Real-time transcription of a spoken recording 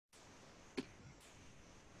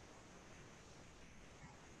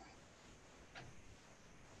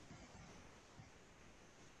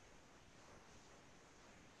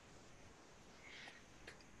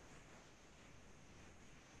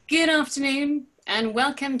Good afternoon and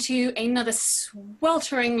welcome to another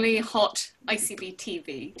swelteringly hot ICB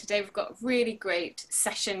TV. Today we've got a really great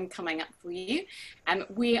session coming up for you.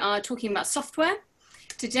 We are talking about software.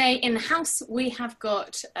 Today in the house we have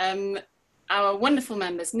got our wonderful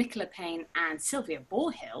members Nicola Payne and Sylvia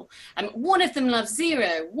Bourhill. One of them loves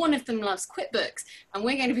Xero, one of them loves QuickBooks, and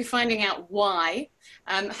we're going to be finding out why.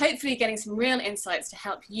 Hopefully getting some real insights to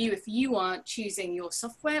help you if you are choosing your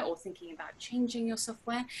software or thinking about changing your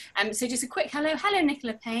software. So just a quick hello. Hello,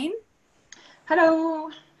 Nicola Payne. Hello.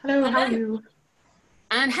 Hello, how are you?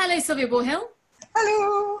 And hello, Sylvia Bourhill.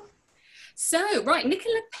 Hello. So, right,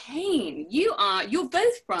 Nicola Payne, you're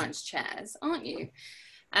both branch chairs, aren't you?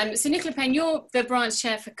 So Nicola Payne, you're the branch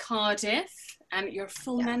chair for Cardiff. You're a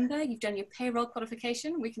full member. You've done your payroll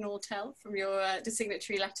qualification. We can all tell from your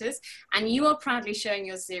designatory letters. And you are proudly showing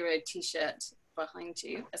your Xero t-shirt behind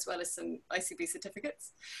you, as well as some ICB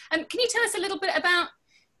certificates. Can you tell us a little bit about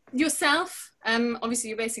yourself? Obviously,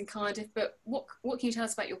 you're based in Cardiff, but what can you tell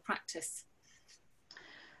us about your practice?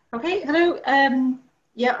 Okay, hello.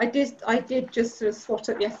 Yeah, I did just sort of swat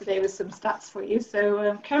up yesterday with some stats for you.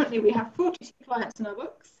 So currently we have 42 clients in our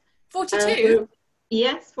books. 42?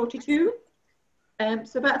 Yes, 42.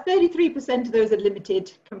 So about 33% of those are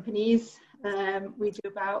limited companies. We do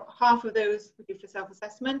about half of those we do for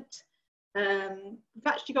self-assessment. We've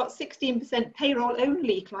actually got 16%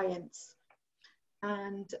 payroll-only clients.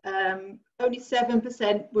 And only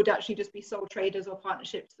 7% would actually just be sole traders or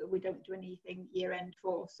partnerships that we don't do anything year-end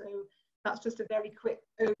for. So that's just a very quick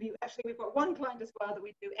overview. Actually, we've got one client as well that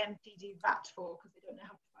we do MTD VAT for because they don't know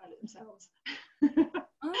how to file it themselves.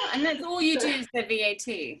 Oh, and that's all you do is the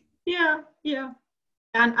VAT? Yeah, yeah.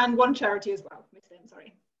 And one charity as well,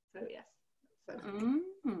 sorry. So, yes. So,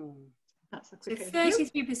 that's a quick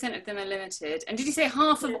overview. 33% of them are limited. And did you say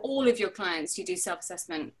half of all of your clients you do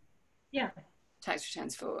self-assessment? Yeah. Tax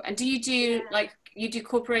returns for? And do you do, like, you do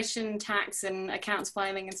corporation tax and accounts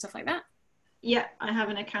filing and stuff like that? Yeah, I have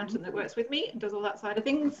an accountant that works with me and does all that side of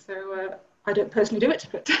things. So I don't personally do it,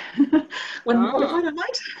 but when I'm qualified, I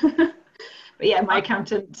might. But yeah, my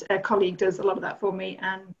accountant colleague does a lot of that for me.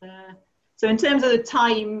 And so in terms of the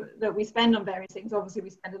time that we spend on various things, obviously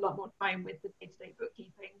we spend a lot more time with the day-to-day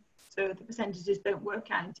bookkeeping. So the percentages don't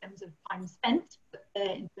work out in terms of time spent, but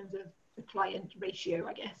in terms of the client ratio,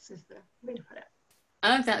 I guess, is the way to put it.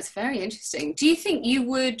 Oh, that's very interesting. Do you think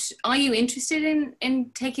are you interested in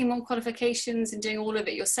taking more qualifications and doing all of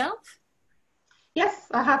it yourself? Yes,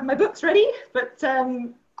 I have my books ready, but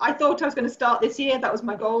I thought I was going to start this year. That was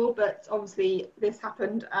my goal, but obviously this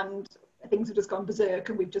happened and things have just gone berserk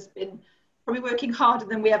and we've just been probably working harder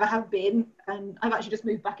than we ever have been. And I've actually just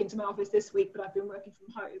moved back into my office this week, but I've been working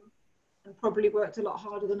from home and probably worked a lot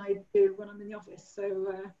harder than I do when I'm in the office.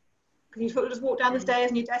 So, because you sort of just walk down the stairs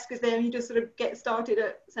and your desk is there and you just sort of get started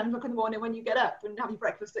at 7 o'clock in the morning when you get up and have your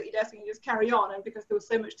breakfast at your desk and you just carry on. And because there was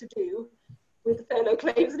so much to do with the furlough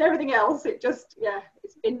claims and everything else, it just, yeah,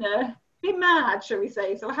 it's been mad, shall we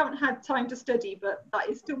say. So I haven't had time to study, but that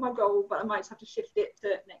is still my goal, but I might have to shift it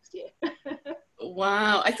to next year.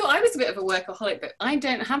 Wow, I thought I was a bit of a workaholic, but I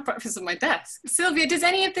don't have breakfast at my desk. Sylvia, does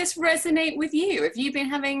any of this resonate with you? Have you been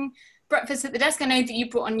having breakfast at the desk? I know that you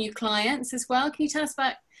brought on new clients as well. Can you tell us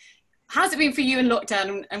about how's it been for you in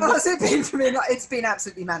lockdown? And how's it been for me? It's been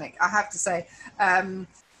absolutely manic, I have to say. And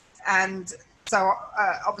so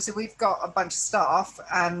obviously we've got a bunch of staff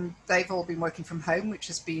and they've all been working from home, which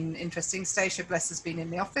has been interesting. Stacia, bless, has been in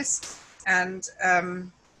the office, and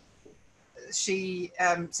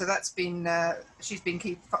so that's been she's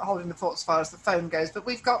been holding the fort as far as the phone goes. But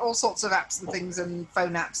we've got all sorts of apps and things and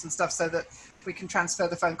phone apps and stuff so that we can transfer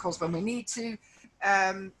the phone calls when we need to.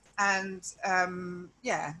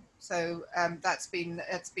 Yeah. So it's been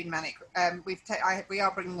manic. We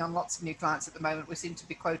are bringing on lots of new clients at the moment. We seem to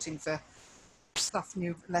be quoting for stuff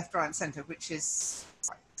new left, right, and centre, which is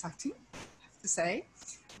quite exciting, I have to say.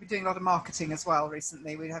 We're doing a lot of marketing as well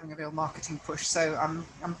recently. We're having a real marketing push. So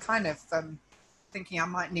I'm kind of thinking I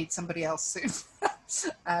might need somebody else soon.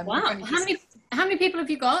 Wow. How many people have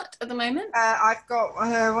you got at the moment? I've got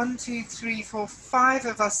 1, 2, 3, 4, 5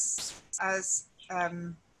 of us as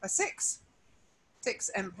six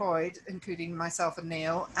employed, including myself and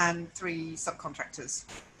Neil, and 3 subcontractors,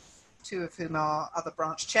 2 of whom are other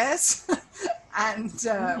branch chairs, and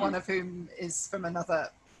one of whom is from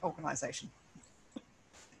another organisation.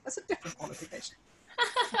 That's a different qualification.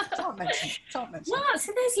 Can't mention. Wow,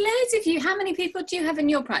 so there's loads of you. How many people do you have in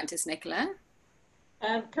your practice, Nicola?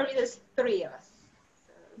 Currently there's 3 of us.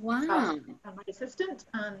 Wow. And my assistant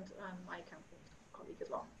and my accountant colleague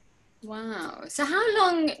as well. Wow. So how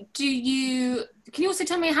long can you also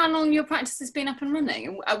tell me how long your practice has been up and running?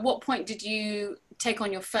 And at what point did you take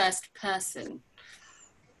on your first person?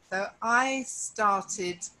 So I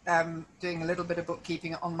started doing a little bit of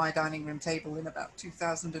bookkeeping on my dining room table in about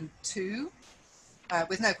 2002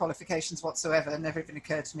 with no qualifications whatsoever. It never even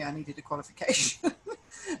occurred to me I needed a qualification.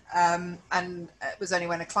 And it was only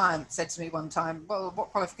when a client said to me one time, well,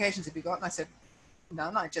 what qualifications have you got? And I said,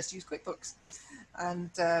 none, I just use QuickBooks. And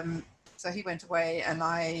so he went away and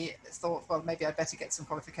I thought, well, maybe I'd better get some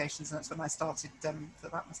qualifications. And that's when I started. So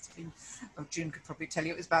that must have been, oh, June could probably tell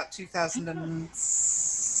you, it was about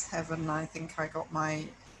 2007, I think I got my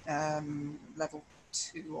level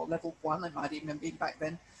 2 or level 1. It might even have been back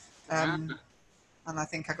then. And I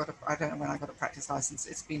think I don't know when I got a practice license.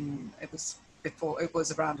 It was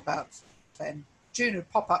around about then. June would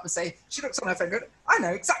pop up and say, she looks on her phone, I know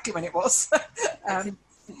exactly when it was.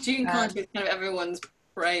 June can't be kind of everyone's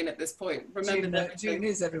brain at this point. Remember June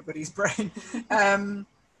is everybody's brain.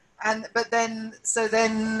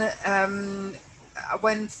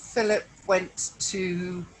 When Philip went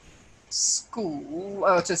to school,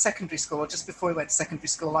 or to secondary school, just before he went to secondary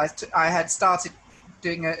school, I had started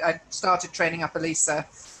training up Elisa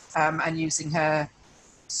and using her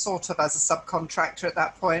sort of as a subcontractor at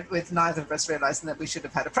that point, with neither of us realizing that we should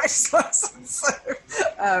have had a practice license.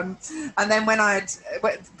 And then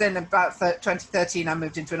then about 2013, I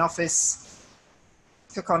moved into an office,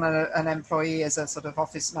 took on an employee as a sort of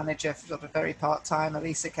office manager, sort of very part-time.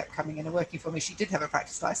 Elisa kept coming in and working for me. She did have a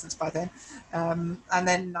practice license by then. And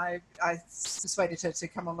then I persuaded her to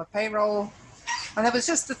come on the payroll. And there was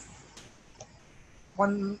just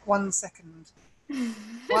one second.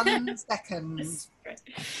 1 second.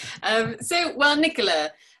 Well,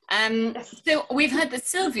 Nicola, so we've heard that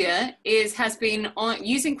Sylvia has been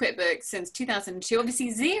using QuickBooks since 2002.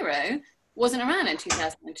 Obviously, Xero wasn't around in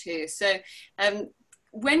 2002. So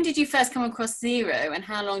when did you first come across Xero, and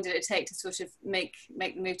how long did it take to sort of make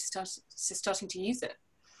the move to starting to use it?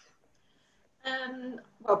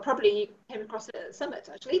 Well, probably came across it at Summit,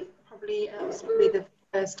 actually. Probably was probably the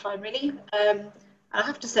first time, really. I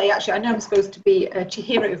have to say, actually, I know I'm supposed to be a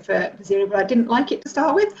hero for Xero, but I didn't like it to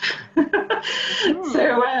start with.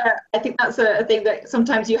 So I think that's a thing that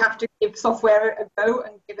sometimes you have to give software a go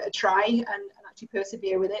and give it a try and actually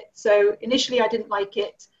persevere with it. So initially I didn't like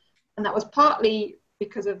it, and that was partly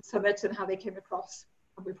because of Summit and how they came across,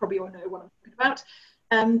 and we probably all know what I'm talking about.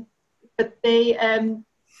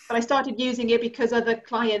 But I started using it because other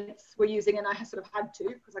clients were using it, and I sort of had to,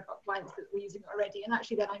 because I got clients that were using it already. And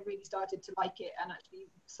actually then I really started to like it and actually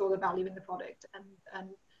saw the value in the product. And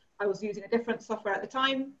I was using a different software at the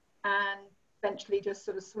time, and eventually just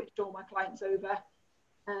sort of switched all my clients over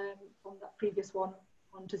from that previous one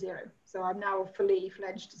onto Xero. So I'm now a fully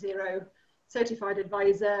fledged Xero certified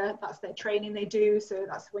advisor. That's their training they do. So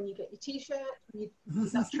that's when you get your t-shirt, when you do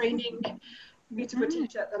that training. Beautiful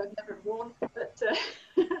t-shirt that I've never worn, but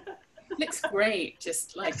looks great.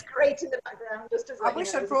 Just like looks great in the background. Just as I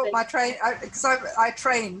wish I brought my train, because I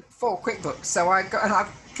train for QuickBooks, so I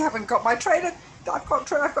haven't got my trainer. I've got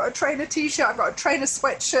a trainer t-shirt. I've got a trainer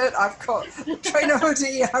sweatshirt. I've got a trainer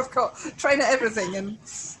hoodie. I've got trainer everything. And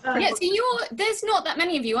yeah, so there's not that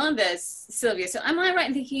many of you, are there, Sylvia? So am I right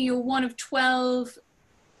in thinking you're one of 12?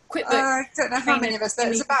 I don't know how many of us.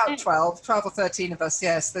 There's about 12 or 13 of us.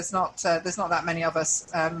 Yes, there's not that many of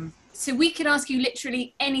us. So we could ask you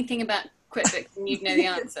literally anything about QuickBooks and you'd know the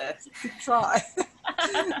answer. Try.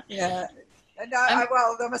 Yeah. No,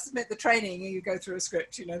 well, I must admit, the training, you go through a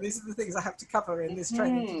script. You know, these are the things I have to cover in this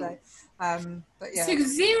training today. But yeah. So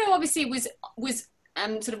Xero obviously was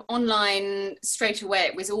sort of online straight away.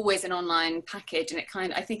 It was always an online package,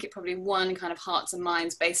 and I think it probably won kind of hearts and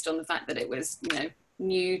minds based on the fact that it was,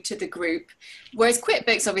 new to the group, whereas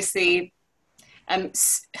QuickBooks obviously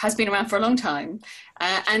has been around for a long time,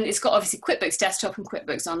 and it's got obviously QuickBooks Desktop and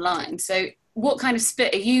QuickBooks Online. So what kind of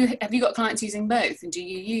split have you got clients using both, and do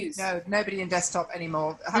you use? No, nobody in desktop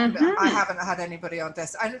anymore. I haven't had anybody on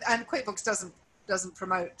desktop, and QuickBooks doesn't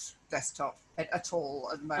promote desktop at all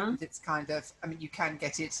at the moment. It's kind of, I mean, you can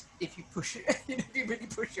get it if you push it, if you really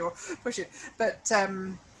push it, but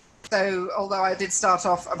so although I did start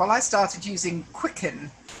off, well, I started using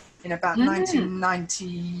Quicken in about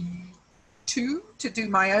 1992 to do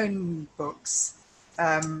my own books,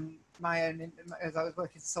 as I was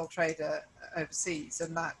working as a sole trader overseas,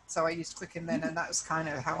 and so I used Quicken then, and that was kind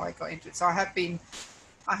of how I got into it. So I have been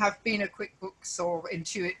a QuickBooks or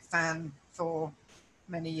Intuit fan for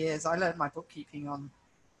many years. I learned my bookkeeping on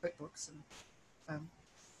QuickBooks, and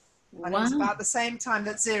it was about the same time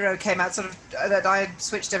that Xero came out, sort of, that I had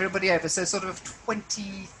switched everybody over. So sort of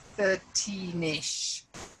 2013-ish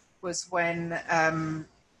was when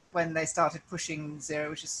they started pushing Xero,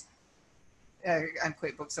 which is and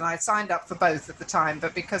QuickBooks, and I signed up for both at the time,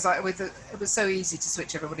 but because it was so easy to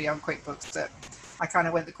switch everybody on QuickBooks that I kind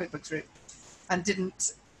of went the QuickBooks route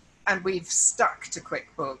and we've stuck to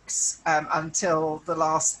QuickBooks until the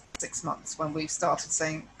last 6 months, when we've started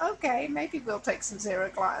saying, okay, maybe we'll take some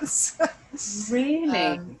Xero clients.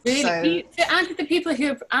 Really? Really? So out of the people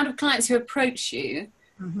out of clients who approach you,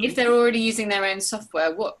 if they're already using their own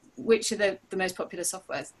software, which are the most popular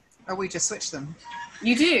softwares? Oh, we just switch them.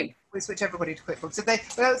 You do? We switch everybody to QuickBooks. So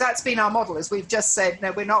that's been our model, is we've just said,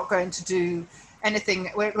 no, we're not going to do anything,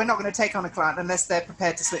 we're not going to take on a client unless they're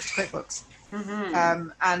prepared to switch to QuickBooks.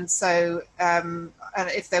 And so, and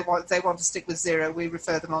if they want to stick with Xero, we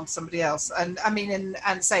refer them on to somebody else. And I mean,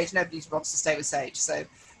 and Sage, nobody wants to stay with Sage. So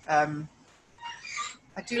I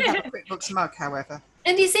do have a QuickBooks mug, however.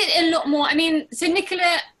 And is it a lot more, I mean, so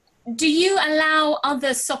Nicola, do you allow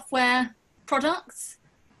other software products?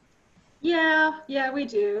 Yeah, we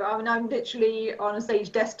do. I mean, I'm literally on a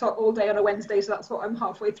Sage desktop all day on a Wednesday, so that's what I'm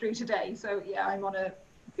halfway through today. So yeah, I'm on a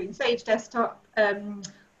doing Sage desktop.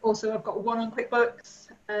 Also, I've got one on QuickBooks.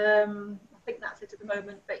 I think that's it at the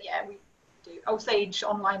moment. But yeah, we do. Oh, Sage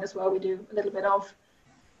Online as well. We do a little bit of.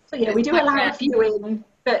 So yeah, we do allow a few in,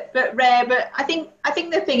 but rare. But I think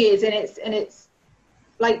the thing is, and it's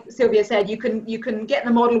like Sylvia said, you can get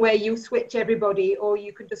the model where you switch everybody, or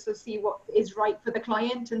you can just sort of see what is right for the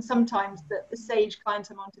client. And sometimes the Sage client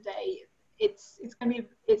I'm on today, it's going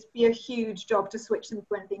to be a huge job to switch them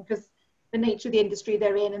to anything, because the nature of the industry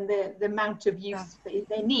they're in and the amount of use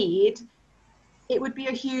they need, it would be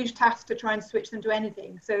a huge task to try and switch them to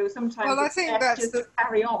anything. So sometimes, well, I think that's just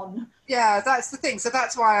carry on. Yeah, that's the thing. So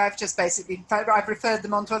that's why I've just basically, I've referred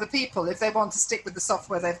them on to other people. If they want to stick with the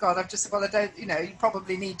software they've got, I've just said, well, I don't, you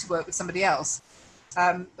probably need to work with somebody else.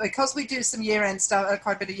 Because we do some year-end stuff,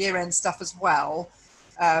 quite a bit of year-end stuff as well,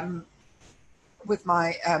 with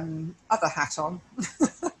my other hat on.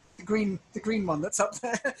 The green one that's up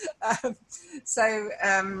there.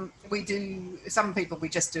 We do, some people we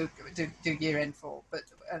just do year end for,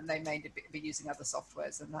 and they may be using other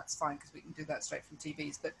softwares, and that's fine because we can do that straight from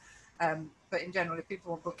TVs. But in general, if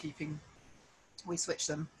people want bookkeeping, we switch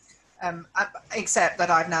them. Except that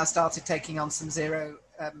I've now started taking on some Xero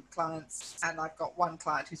clients, and I've got one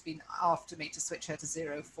client who's been after me to switch her to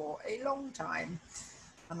Xero for a long time,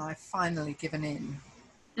 and I've finally given in.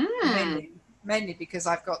 Mainly because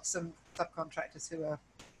I've got some subcontractors who are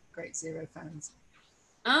great Xero fans.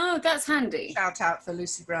 Oh, that's handy. Shout out for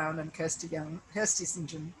Lucy Brown and Kirsty St.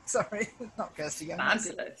 John. Sorry, not Kirsty Young.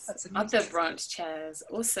 Fabulous. That's other branch chairs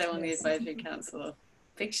also on the advisory council.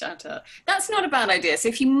 Big shout out. That's not a bad idea. So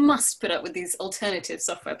if you must put up with these alternative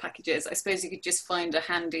software packages, I suppose you could just find a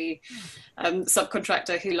handy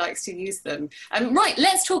subcontractor who likes to use them. Right,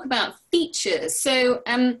 let's talk about features. So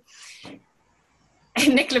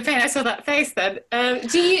Nicola Payne, I saw that face then.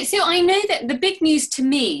 So I know that the big news to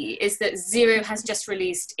me is that Xero has just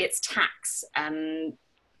released its tax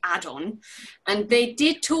add-on, and they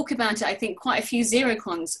did talk about it, I think, quite a few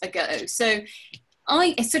XeroCons ago. So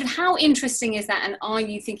how interesting is that, and are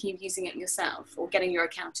you thinking of using it yourself or getting your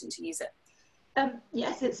accountant to use it?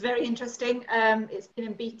 Yes, it's very interesting. It's been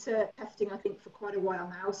in beta testing, I think, for quite a while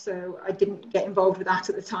now, so I didn't get involved with that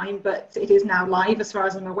at the time, but it is now live as far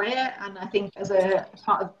as I'm aware, and I think as a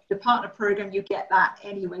part of the partner program you get that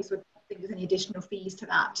anyway, so I don't think there's any additional fees to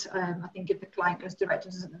that. I think if the client goes direct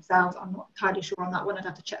and does it themselves, I'm not entirely sure on that one, I'd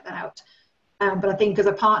have to check that out. But I think as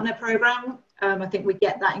a partner program, I think we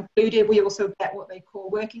get that included. We also get what they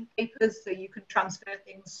call working papers, so you can transfer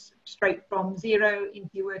things straight from Xero into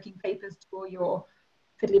your working papers to all your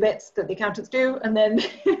fiddly bits that the accountants do, and then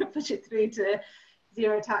push it through to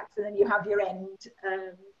Xero tax, and then you have your end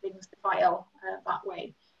things to file that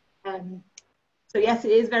way. So yes,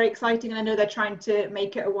 it is very exciting, and I know they're trying to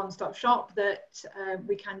make it a one-stop shop that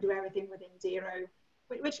we can do everything within Xero,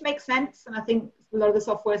 which makes sense, and I think a lot of the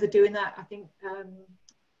softwares are doing that. I think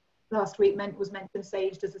last week was mentioned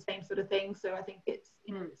Sage does the same sort of thing, so I think it's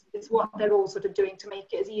it's what they're all sort of doing to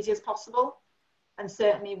make it as easy as possible, and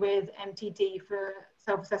certainly with MTD for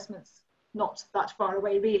self-assessments not that far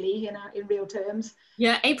away really in real terms.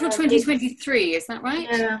 Yeah, April 2023, is that right?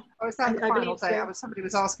 Yeah. Oh, is that the final day? Somebody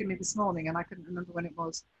was asking me this morning and I couldn't remember when it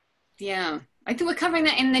was. Yeah, I think we're covering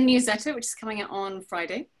that in the newsletter, which is coming out on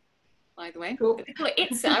Friday, by the way. Cool. But they call it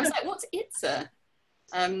ITSA. I was like, what's ITSA?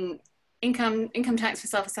 Income tax for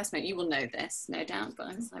self-assessment. You will know this, no doubt, but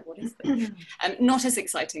I was like, what is this? Not as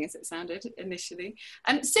exciting as it sounded initially.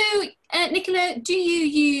 So, Nicola, do you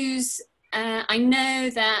use, I know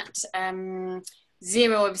that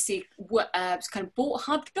Xero obviously kind of bought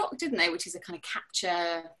HubDoc, didn't they, which is a kind of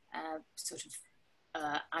capture sort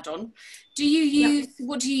of add-on. Do you use,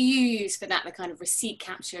 what do you use for that, the kind of receipt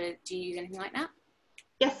capture? Do you use anything like that?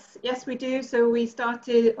 Yes, we do. So we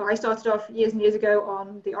started, or I started off years and years ago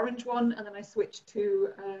on the orange one, and then I switched to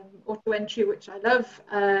auto entry, which I love.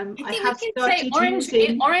 I have started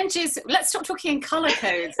using orange is. Let's stop talking in colour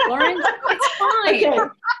codes. Orange, it's fine. Okay.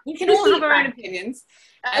 We can all have our own opinions.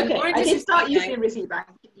 Okay, I did start using Receipt Bank,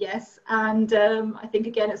 yes, and I think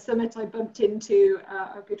again at Summit I bumped into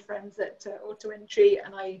our good friends at Auto Entry,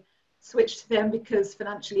 and I switched to them because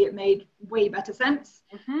financially it made way better sense,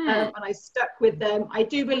 and I stuck with them. I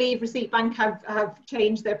do believe Receipt Bank have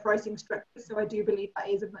changed their pricing structure, so I do believe that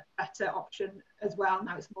is a much better option as well.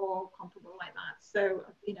 Now it's more comparable like that. So,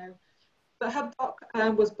 you know, but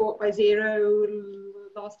HubDoc was bought by Xero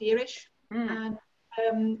last yearish, and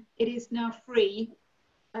it is now free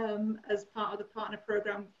as part of the partner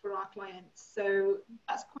program for our clients. So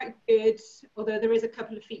that's quite good, although there is a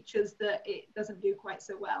couple of features that it doesn't do quite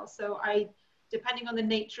so well. So depending on the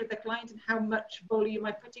nature of the client and how much volume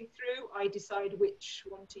I'm putting through, I decide which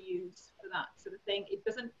one to use for that sort of thing. It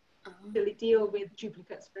doesn't really deal with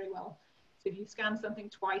duplicates very well. So if you scan something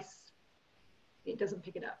twice, it doesn't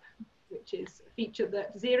pick it up, which is a feature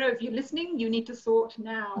that Xero, if you're listening, you need to sort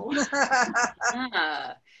now.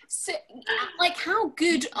 So, like, how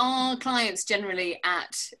good are clients generally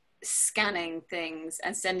at scanning things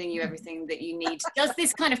and sending you everything that you need? Does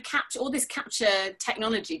this kind of capture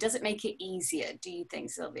technology, does it make it easier, do you think,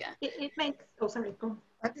 Sylvia? It makes, oh sorry, go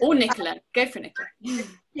on. Or Nicola, go for Nicola.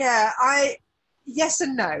 Yeah, yes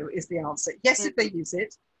and no is the answer. Yes, if they use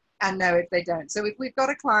it, and no if they don't. So if we've got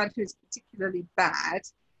a client who's particularly bad,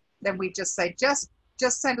 then we just say, just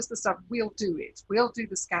send us the stuff, we'll do it. We'll do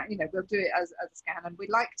the scan, you know, we'll do it as a scan. And we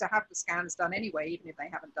like to have the scans done anyway, even if they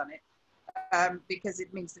haven't done it, because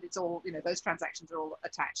it means that it's all, you know, those transactions are all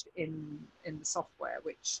attached in the software,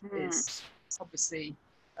 which is obviously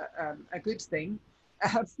a good thing.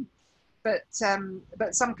 But some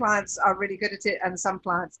clients are really good at it and some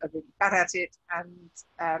clients are really bad at it.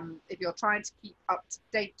 And if you're trying to keep up to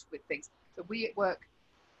date with things, so we work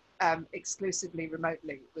exclusively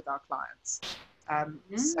remotely with our clients.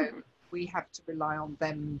 So we have to rely on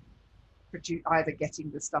them either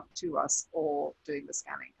getting the stuff to us or doing the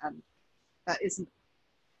scanning. And that isn't,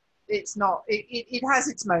 it's not, it has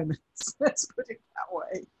its moments, let's put it that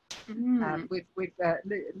way.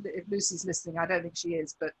 If Lucy's listening, I don't think she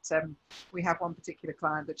is, but we have one particular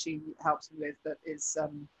client that she helps me with that is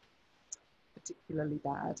particularly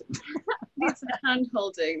bad. Needs some hand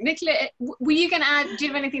holding. Nicola, were you going to add, do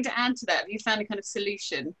you have anything to add to that? Have you found a kind of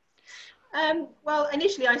solution? Well,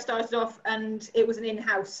 initially I started off and it was an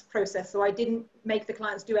in-house process, so I didn't make the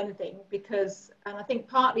clients do anything because, and I think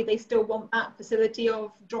partly they still want that facility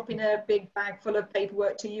of dropping a big bag full of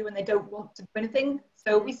paperwork to you and they don't want to do anything.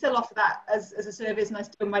 So we still offer that as a service, and I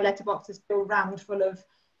still, my letterbox is still rammed full of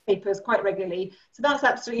papers quite regularly. So that's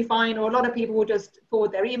absolutely fine. Or a lot of people will just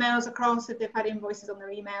forward their emails across if they've had invoices on their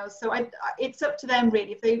emails. So it's up to them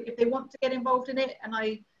really. If they want to get involved in it,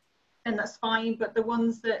 then that's fine. But the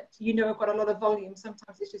ones that you know have got a lot of volume,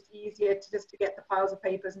 sometimes it's just easier to get the piles of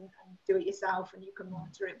papers and do it yourself, and you can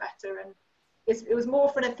monitor it better. And it was more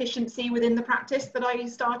for an efficiency within the practice that I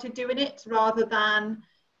started doing it rather than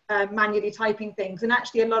manually typing things. And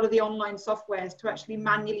actually a lot of the online softwares to actually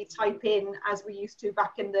manually type in, as we used to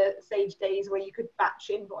back in the Sage days where you could batch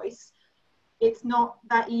invoice, it's not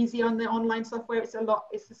that easy on the online software. It's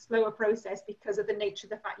a slower process because of the nature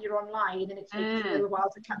of the fact you're online, and it takes a little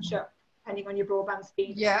while to catch up depending on your broadband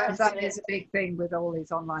speed. Yeah, and that is a big thing with all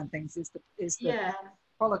these online things, is the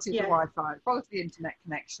quality of the Wi-Fi, quality of the internet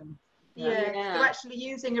connection. Yeah. So actually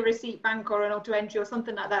using a Receipt Bank or an auto entry or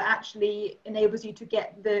something like that actually enables you to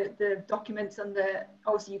get the documents, and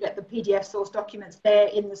obviously you get the PDF source documents there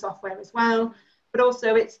in the software as well, but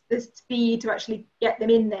also it's the speed to actually get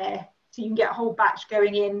them in there. So you can get a whole batch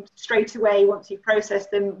going in straight away once you've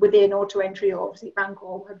processed them within auto entry or Receipt Bank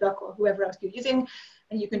or HubDoc or whoever else you're using,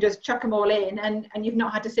 and you can just chuck them all in, and you've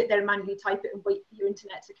not had to sit there and manually type it and wait for your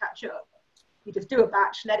internet to catch up. You just do a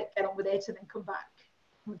batch, let it get on with it, and then come back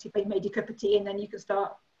once you've made your cup of tea, and then you can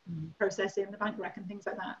start processing the bank rec and things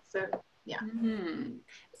like that. So yeah.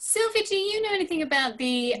 Sylvia, do you know anything about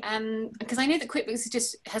the because I know that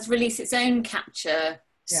QuickBooks has released its own capture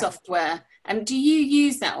software, and do you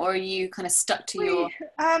use that, or are you kind of stuck to your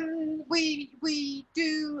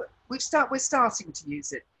we're starting to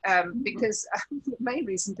use it because the main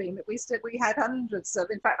reason being that we had hundreds of,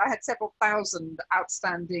 in fact I had several thousand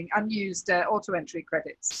outstanding unused auto entry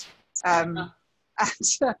credits, and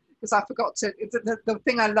because I forgot to, the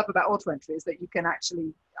thing I love about auto entry is that you can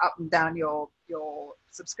actually up and down your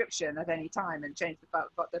subscription at any time and change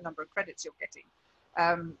the number of credits you're getting.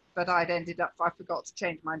 But I forgot to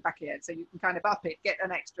change mine back again. So you can kind of up it, get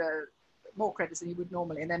an extra, more credits than you would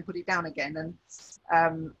normally, and then put it down again.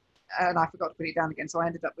 And I forgot to put it down again. So I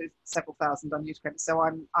ended up with several thousand unused credits. So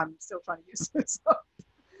I'm still trying to use those up.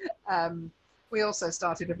 We also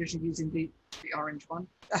started originally using the orange one.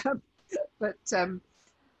 But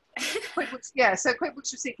QuickBooks, yeah, so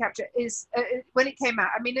QuickBooks Receipt Capture is, when it came out,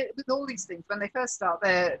 I mean, with all these things, when they first start,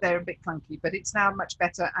 they're a bit clunky, but it's now much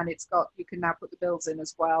better, and you can now put the bills in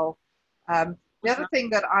as well. The other thing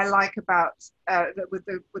that I like about with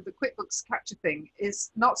the QuickBooks Capture thing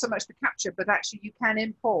is not so much the capture, but actually you can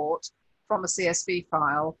import from a CSV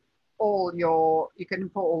file you can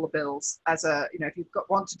import all the bills as if you've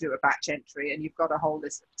want to do a batch entry and you've got a whole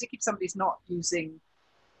list, particularly if somebody's not using,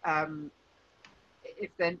 if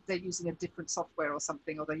they're using a different software or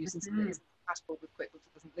something, or they're using something that's compatible with QuickBooks,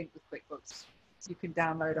 that doesn't link with QuickBooks. So you can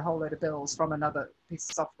download a whole load of bills from another piece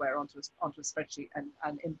of software onto a spreadsheet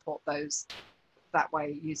and import those that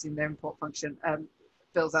way using their import function,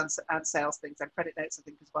 bills and sales things and credit notes, I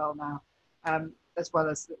think, as well now, as well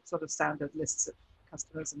as sort of standard lists of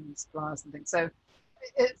customers and suppliers and things. So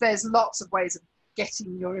there's lots of ways of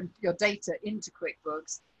getting your data into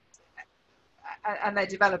QuickBooks, and they're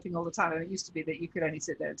developing all the time. And it used to be that you could only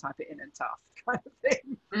sit there and type it in and tough kind of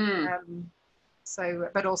thing. So,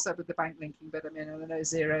 but also with the bank linking. But I mean, I know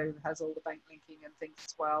Xero has all the bank linking and things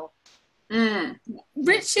as well.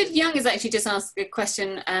 Richard Young has actually just asked a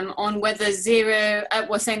question on whether Xero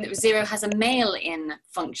was saying that Xero has a mail-in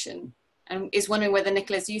function, and is wondering whether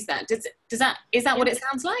Nicola's used that. Is that what it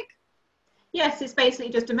sounds like? Yes, it's basically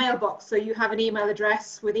just a mailbox. So you have an email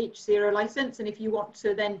address with each Xero license, and if you want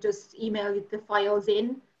to then just email the files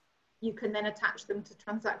in, you can then attach them to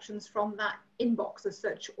transactions from that inbox as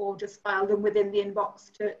such, or just file them within the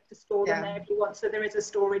inbox to store them there if you want. So there is a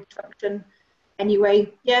storage function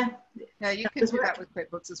anyway. Yeah, you can do that with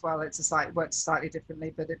QuickBooks as well. It works slightly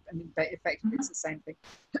differently, but effectively it's the same thing.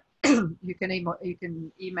 You can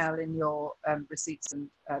email in your receipts and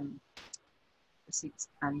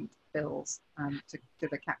bills to do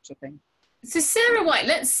the capture thing. So Sarah White,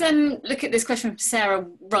 let's look at this question from Sarah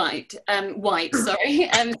White. Sorry.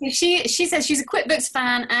 So she says she's a QuickBooks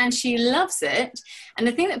fan and she loves it. And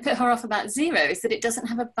the thing that put her off about Xero is that it doesn't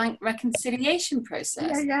have a bank reconciliation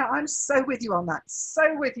process. Yeah, I'm so with you on that.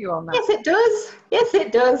 Yes, it does. Yes,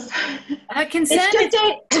 it does. Her concern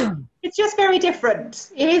it's just very different.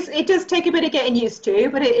 It does take a bit of getting used to,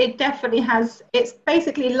 but it definitely has. It's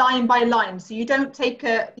basically line by line. So you don't take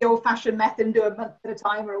the old-fashioned method and do a month at a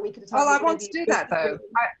time or a week at a time. Well, I want to do that though.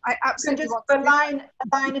 I absolutely just want to a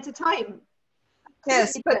line at a time.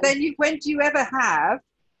 Yes, but then when do you ever have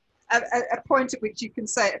a point at which you can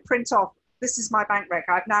say, print off, this is my bank rec.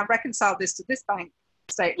 I've now reconciled this to this bank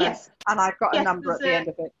statement, and I've got a number at the end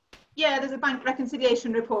of it. Yeah, there's a bank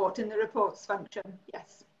reconciliation report in the reports function.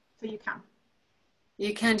 Yes, so you can.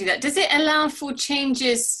 You can do that. Does it allow for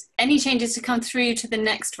any changes to come through to the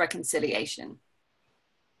next reconciliation?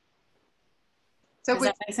 So Does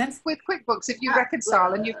that make sense? With QuickBooks, if you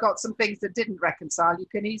reconcile and you've got some things that didn't reconcile, you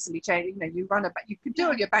can easily change. You can do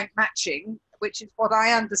all your bank matching, which is what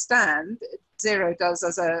I understand Xero does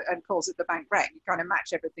and calls it the bank rec. You kind of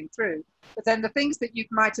match everything through. But then the things that you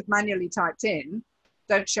might have manually typed in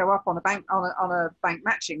don't show up on a bank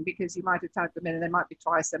matching, because you might have typed them in and they might be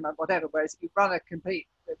twice them or whatever. Whereas if you run a complete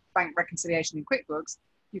bank reconciliation in QuickBooks,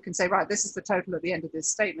 you can say, right, this is the total at the end of this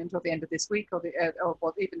statement, or the end of this week, or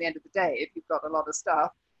even the end of the day if you've got a lot of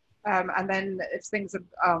stuff. And then if things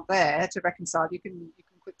aren't there to reconcile, you can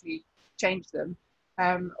quickly change them,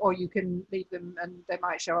 or you can leave them and they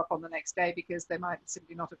might show up on the next day because they might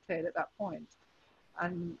simply not have cleared at that point.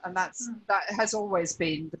 And that has always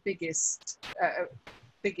been the biggest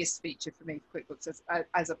feature for me for QuickBooks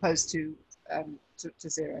as opposed to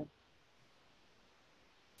Xero.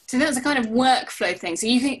 So that's a kind of workflow thing. So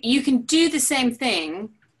you can do the same thing,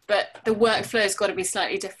 but the workflow has got to be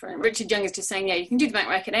slightly different. Richard Young is just saying, yeah, you can do the bank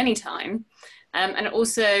rec at any time. And it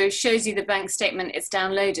also shows you the bank statement it's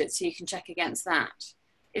downloaded, so you can check against that.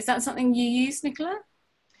 Is that something you use, Nicola?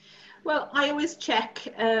 Well, I always check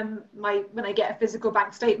when I get a physical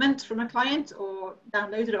bank statement from a client or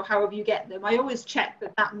downloaded or however you get them, I always check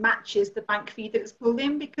that matches the bank feed that it's pulled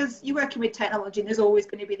in, because you're working with technology and there's always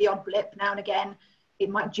going to be the odd blip now and again. It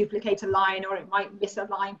might duplicate a line or it might miss a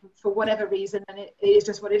line for whatever reason, and it is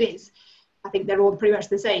just what it is. I think they're all pretty much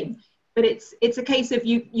the same. But it's a case of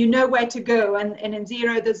you know where to go, and in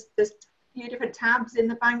Xero there's a few different tabs in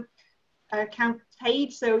the bank account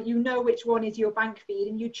page, so you know which one is your bank feed,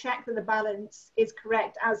 and you check that the balance is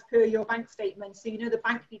correct as per your bank statement, so you know the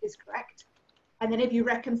bank feed is correct. And then if you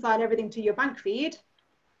reconcile everything to your bank feed,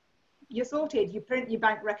 you're sorted. You print your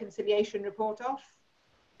bank reconciliation report off,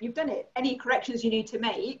 you've done it. Any corrections you need to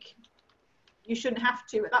make, you shouldn't have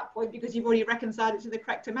to at that point, because you've already reconciled it to the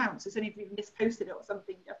correct amount. So it's only if you've misposted it or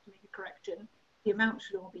something you have to make a correction. The amount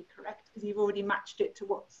should all be correct because you've already matched it to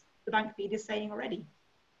what the bank feed is saying already.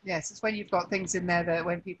 Yes, it's when you've got things in there that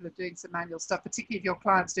when people are doing some manual stuff, particularly if your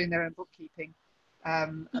client's doing their own bookkeeping,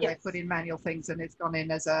 and they put in manual things and it's gone in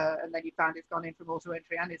as and then you found it's gone in from auto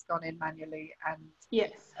entry and it's gone in manually, and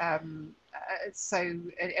so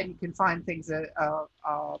and you can find things that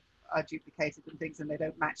are duplicated and things and they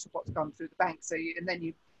don't match what's gone through the bank. So you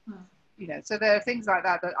know, so there are things like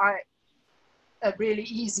that that are really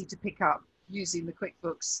easy to pick up using the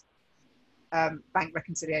QuickBooks bank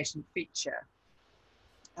reconciliation feature.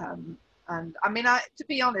 And I mean, to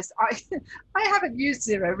be honest, I haven't used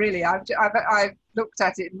Xero really. I've looked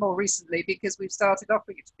at it more recently because we've started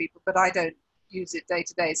offering it to people, but I don't use it day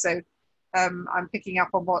to day. So I'm picking up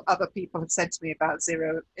on what other people have said to me about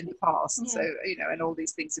Xero in the past. So you know, and all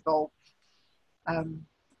these things evolve.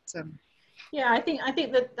 Yeah, I think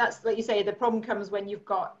that's what you say. The problem comes when you've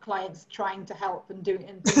got clients trying to help and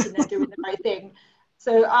thinking they're doing the right thing.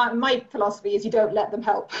 So my philosophy is you don't let them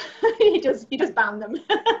help. you just ban them.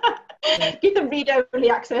 Give them read-only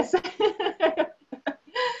access.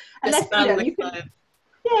 Unless you can.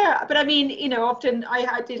 Yeah, but I mean, you know, often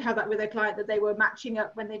I did have that with a client that they were matching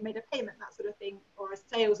up when they'd made a payment, that sort of thing, or a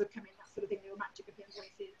sales had come in, that sort of thing. They were matching up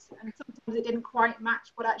invoices, and sometimes it didn't quite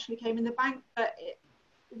match what actually came in the bank. But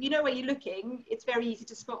if you know where you're looking, it's very easy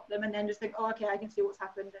to spot them and then just think, oh, okay, I can see what's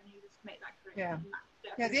happened, and you just make that correction.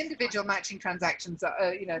 Yeah, the individual matching transactions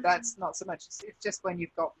are, you know, that's not so much. It's just when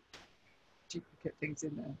you've got duplicate things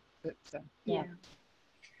in there. But, yeah.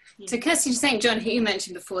 So Kirsty St. John, who you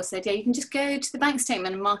mentioned before, said, yeah, you can just go to the bank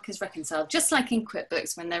statement and mark as reconciled, just like in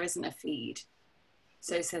QuickBooks when there isn't a feed.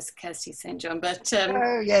 So says Kirsty St. John. But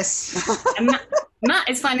oh, yes. and Matt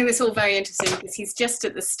is finding this all very interesting because he's just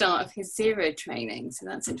at the start of his Xero training. So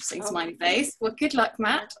that's interesting, smiley face. Well, good luck,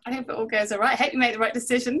 Matt. I hope it all goes all right. I hope you make the right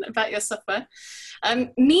decision about your software.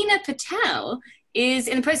 Meena Patel is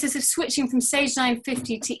in the process of switching from Sage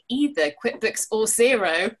 950 to either QuickBooks or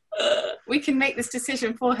Xero. We can make this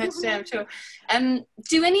decision for her today, I'm sure.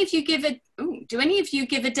 Do any of you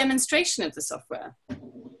give a demonstration of the software?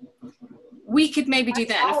 We could maybe do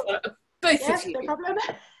that for both of you. No problem.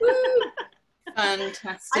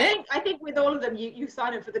 Fantastic. I think with all of them, you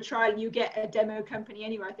sign up for the trial, you get a demo company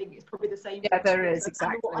anyway. I think it's probably the same. Yeah, there is,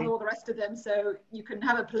 exactly. And all the rest of them. So you can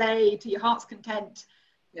have a play to your heart's content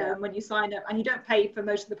when you sign up. And you don't pay for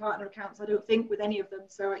most of the partner accounts, I don't think, with any of them.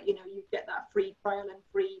 So, you know, you get that free trial and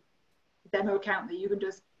free demo account that you can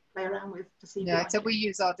just play around with to see. Yeah, so we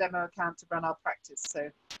use our demo account to run our practice.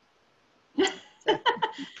 So.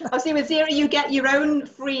 I see with Xero you get your own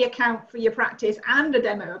free account for your practice and a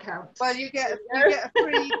demo account. Well, you get a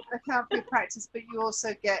free account for your practice, but you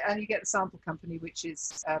also get the sample company, which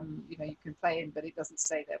is you know, you can play in, but it doesn't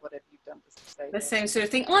stay there. Whatever you've done doesn't stay there. The same sort of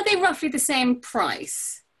thing. Are they roughly the same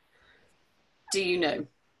price? Do you know?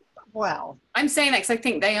 Well, I'm saying that because I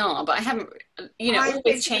think they are, but I haven't. You know, all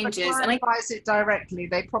this changes, and I buys it directly.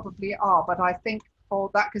 They probably are, but I think for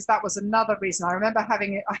that, because that was another reason. I remember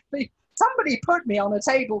having it. I think somebody put me on a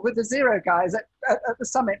table with the Xero guys at the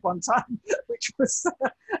summit one time, which was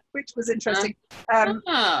interesting. And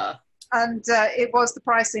it was the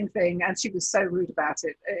pricing thing, and she was so rude about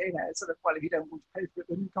it. You know, sort of, well, if you don't want to pay for it,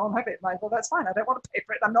 then you can't have it. And I thought, well, that's fine. I don't want to pay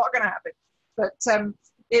for it. I'm not going to have it. But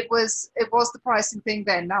it was the pricing thing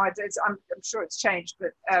then. Now I'm sure it's changed,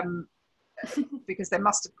 but because they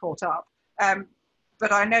must have caught up.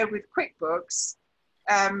 But I know with QuickBooks,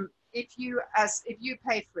 if you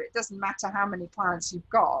pay for it, it doesn't matter how many clients you've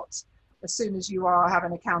got. As soon as you have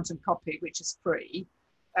an accountant copy, which is free,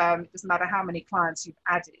 it doesn't matter how many clients you've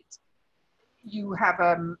added. You have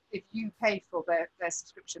if you pay for their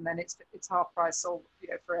subscription, then it's half price all, you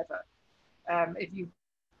know, forever. If you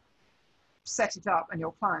set it up and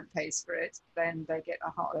your client pays for it, then they get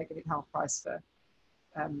it half price for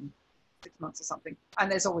 6 months or something.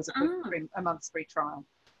 And there's always a month's free trial.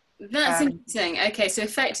 That's interesting. Okay, so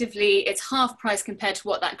effectively it's half price compared to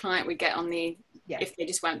what that client would get on the if they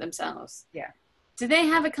just went themselves. Yeah. Do they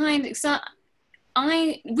have a kind of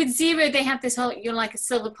with Xero they have this whole, you're like a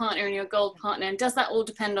silver partner and you're a gold partner, and does that all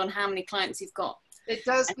depend on how many clients you've got? It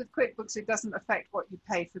does with QuickBooks. It doesn't affect what you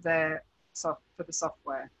pay for the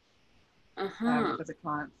software for the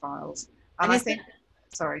client files. And I think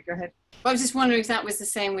Sorry, go ahead. Well, I was just wondering if that was the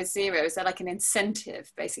same with Xero. Is there like an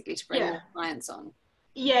incentive basically to bring Yeah. more clients on?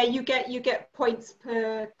 Yeah, you get points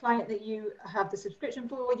per client that you have the subscription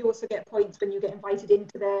for. You also get points when you get invited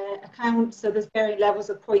into their account. So there's varying levels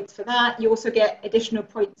of points for that. You also get additional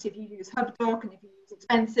points if you use HubDoc and if you use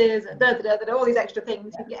expenses and all these extra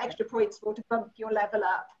things. You get extra points for to bump your level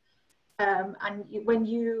up. When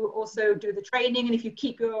you also do the training, and if you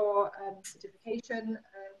keep your certification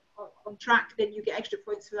on track, then you get extra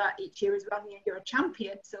points for that each year as well. And you're a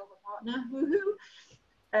champion silver partner. Woohoo!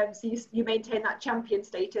 So you maintain that champion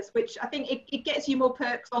status, which I think it gets you more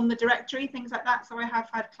perks on the directory, things like that. So I have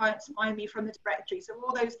had clients find me from the directory. So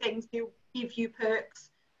all those things do give you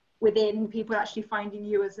perks within people actually finding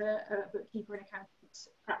you as a bookkeeper and accountant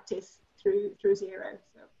practice through Xero.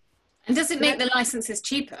 So. And does it make the licenses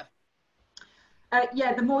cheaper?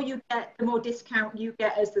 Yeah, the more you get, the more discount you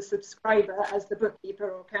get as the subscriber, as the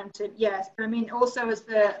bookkeeper or accountant. Yes, but I mean also as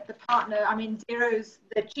the partner. I mean, Xero's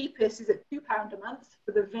the cheapest is at £2 a month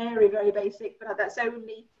for the very, very basic, but that's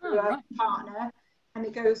only through a partner, and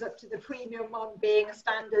it goes up to the premium one being a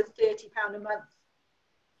standard £30 a month.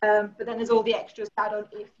 But then there's all the extras add on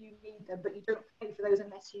if you need them, but you don't pay for those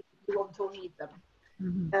unless you want or need them.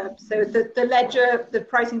 Mm-hmm. So the ledger, the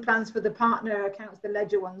pricing plans for the partner accounts, the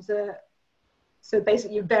ledger ones are. So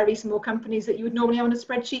basically very small companies that you would normally have on a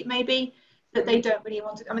spreadsheet maybe, that they don't really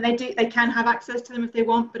want to, I mean, they can have access to them if they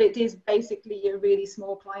want, but it is basically your really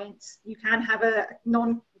small clients. You can have a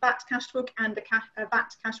non-VAT cash book and a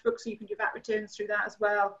VAT cash book, so you can do VAT returns through that as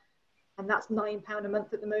well. And that's £9 a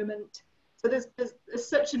month at the moment. So there's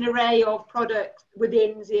such an array of products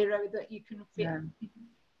within Xero that you can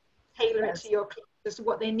tailor it to your clients as to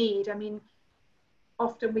what they need. I mean,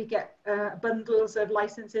 often we get bundles of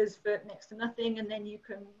licenses for next to nothing, and then you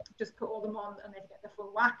can just put all them on and they get the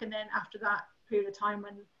full whack. And then after that period of time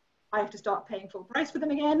when I have to start paying full price for them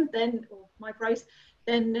again, then, or my price,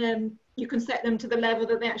 then you can set them to the level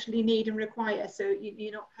that they actually need and require. So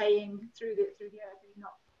you're not paying through the earth.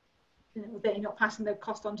 They're not passing the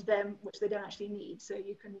cost on to them, which they don't actually need. So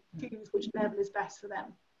you can choose which level is best for them.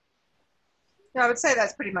 Yeah, I would say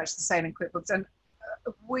that's pretty much the same in QuickBooks. And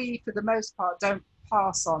we, for the most part, don't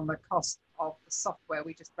pass on the cost of the software.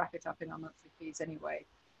 We just wrap it up in our monthly fees anyway,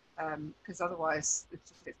 because otherwise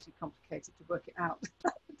it's just too complicated to work it out.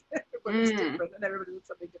 Everybody's different and everybody does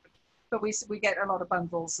something different. But we get a lot of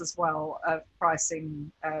bundles as well of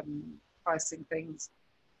pricing things.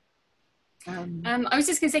 I was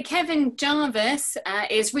just going to say, Kevin Jarvis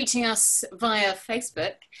is reaching us via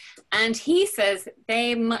Facebook, and he says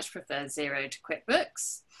they much prefer Xero to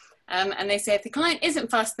QuickBooks. And they say if the client isn't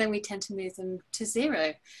fast, then we tend to move them to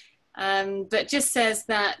Xero. But just says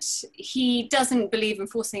that he doesn't believe in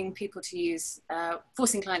forcing people to use,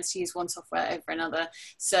 forcing clients to use one software over another.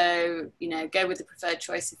 So, go with the preferred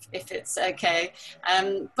choice if it's okay.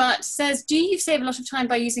 But says, do you save a lot of time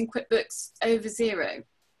by using QuickBooks over Xero?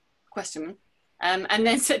 Question. And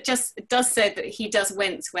then just does say that he does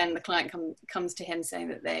wince when the client comes to him saying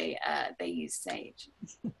that they use Sage.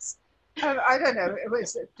 I don't know.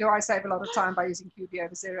 Do I save a lot of time by using QB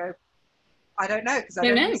over Xero? I don't know, because I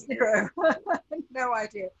don't use Xero. No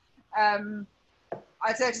idea.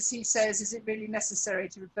 I notice he says, is it really necessary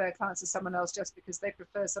to refer clients to someone else just because they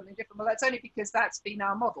prefer something different? Well, that's only because that's been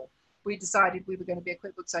our model. We decided we were going to be a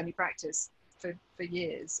QuickBooks only practice for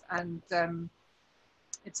years, and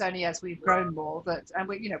it's only as we've grown more that, and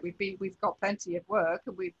we've got plenty of work,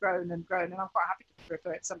 and we've grown and grown, and I'm quite happy to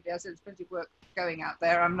refer it to somebody else. There's plenty of work going out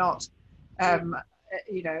there. I'm not,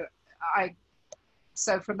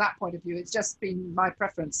 so from that point of view, it's just been my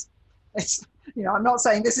preference. It's, I'm not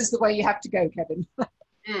saying this is the way you have to go, Kevin.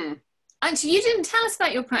 And so you didn't tell us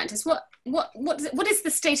about your practice. What is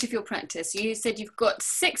the state of your practice? You said you've got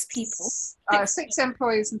 6 people. 6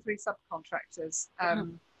 employees and 3 subcontractors.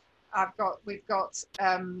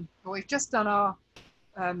 We've just done our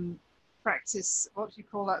practice, what do you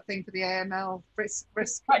call that thing for the AML? Practice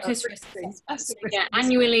risk. Yeah,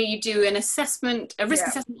 annually you do an assessment, a risk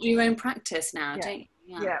assessment of your own practice now, don't you?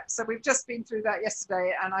 Yeah, so we've just been through that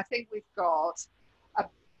yesterday, and I think we've got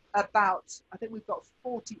about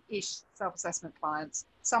 40-ish self-assessment clients,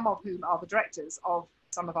 some of whom are the directors of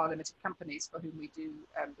some of our limited companies for whom we do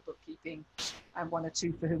the bookkeeping, and 1 or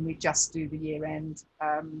 2 for whom we just do the year end.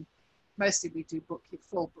 Mostly we do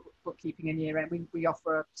full bookkeeping and year end. We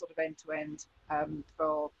offer a sort of end-to-end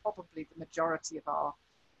for probably the majority of our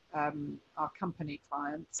company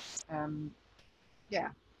clients. And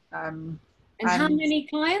how many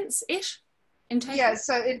clients-ish in total? Yeah,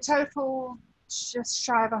 so in total, just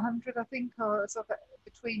shy of 100, I think, or sort of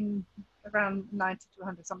between around 90 to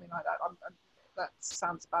 100, something like that. that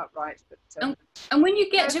sounds about right. But and when you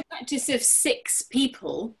get to a practice of 6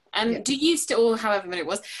 people, do you still, or however many it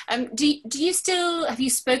was, do you still, have you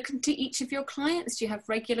spoken to each of your clients? Do you have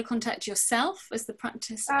regular contact yourself as the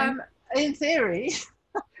practice owner? In theory,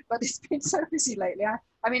 but it's been so busy lately.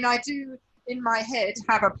 I mean, I do in my head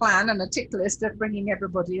have a plan and a tick list of bringing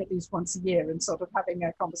everybody at least once a year and sort of having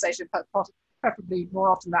a conversation, preferably more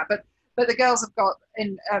often than that. But the girls have got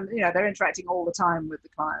in, you know, they're interacting all the time with the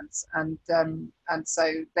clients, and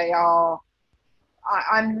so they are.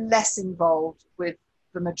 I'm less involved with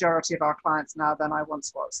the majority of our clients now than I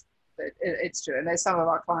once was. It's true, and there's some of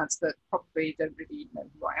our clients that probably don't really know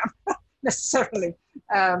who I am necessarily.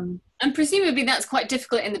 And presumably that's quite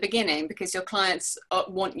difficult in the beginning because your clients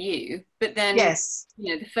want you, but then yes,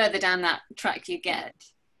 you know, the further down that track you get.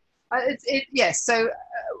 Yes. So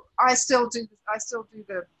I still do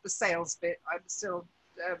the sales bit. I'm still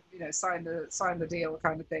you know, sign the deal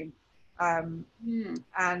kind of thing.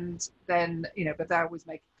 And then, you know, but I always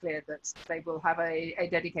make it clear that they will have a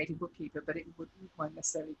dedicated bookkeeper, but it won't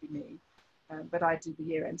necessarily be me. But I do the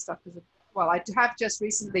year-end stuff because, well, I have just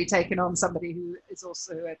recently taken on somebody who is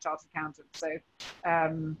also a chartered accountant. So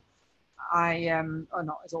I am, or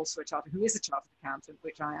not, is also a chartered, who is a chartered accountant,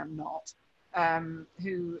 which I am not.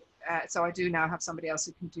 So I do now have somebody else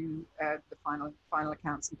who can do the final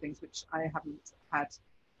accounts and things, which I haven't had.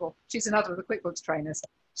 Well, she's another of the QuickBooks trainers.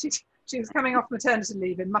 She was coming off maternity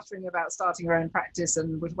leave and muttering about starting her own practice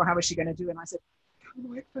and how was she going to do it. And I said, come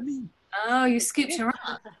and work for me. Oh, you scooped her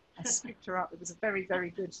up. I scooped her up. It was a very,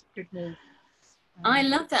 very good move. I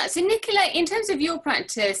love that. So Nicola, in terms of your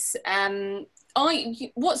practice,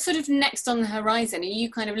 what's sort of next on the horizon? Are you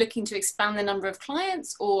kind of looking to expand the number of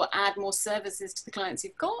clients or add more services to the clients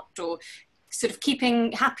you've got, or sort of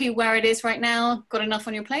keeping happy where it is right now? Got enough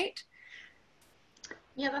on your plate?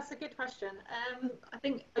 Yeah, that's a good question. I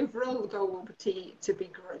think overall the goal will be to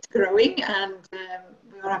be growing, and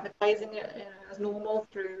we are advertising it as normal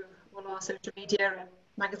through all our social media and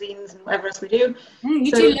magazines and whatever else we do.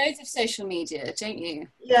 You do loads of social media, don't you?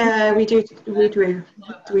 Yeah, we do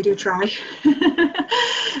try.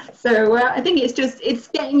 So I think it's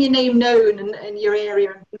getting your name known and your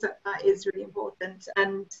area and things like that is really important.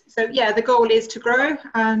 And so yeah, the goal is to grow,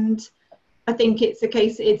 and I think it's a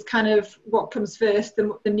case, it's kind of what comes first,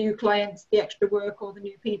 the new clients, the extra work, or the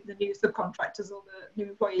new people, the new subcontractors, or the new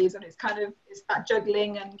employees, and it's that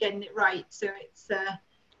juggling and getting it right. So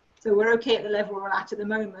so we're okay at the level we're at the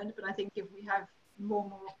moment, but I think if we have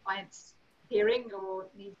more clients appearing or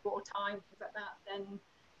need more time, things like that, then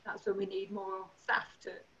that's when we need more staff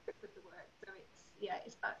to pick with the work. So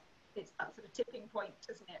it's that sort of tipping point,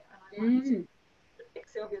 isn't it? And I might pick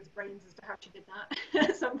Sylvia's brains as to how she did that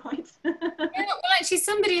at some point. Yeah, well, actually,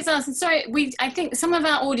 somebody has asked, and sorry, I think some of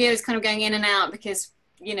our audio is kind of going in and out because,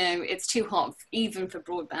 you know, it's too hot even for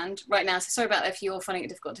broadband right now. So sorry about that if you're finding it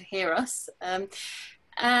difficult to hear us.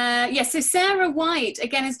 So Sarah White,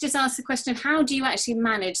 again, has just asked the question of how do you actually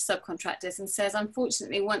manage subcontractors, and says,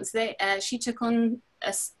 unfortunately, once she took on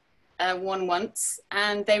one once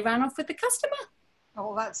and they ran off with the customer.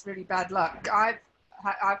 Oh, that's really bad luck.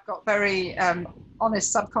 I've got very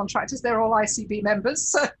honest subcontractors. They're all ICB members.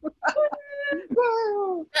 So.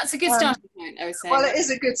 That's a good starting point, I would say. Well, it is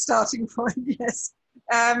a good starting point, yes.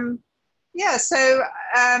 So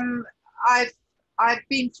I've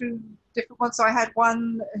been through different ones. So I had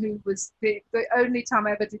one who was the only time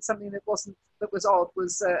I ever did something that was odd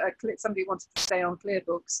was somebody wanted to stay on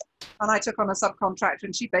ClearBooks, and I took on a subcontractor,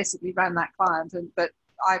 and she basically ran that client. But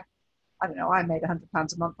I don't know, I made £100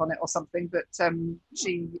 a month on it or something, but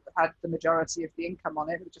she had the majority of the income on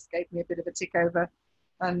it. It just gave me a bit of a tick over.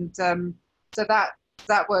 And so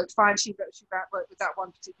that worked fine. She worked with that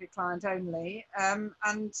one particular client only.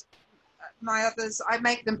 And my others, I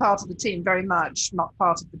make them part of the team, very much not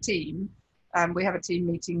part of the team. We have a team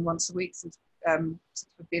meeting once a week since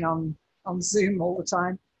we've been on Zoom all the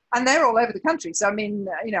time. And they're all over the country. So, I mean,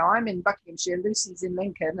 you know, I'm in Buckinghamshire, Lucy's in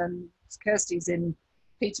Lincoln, and Kirsty's in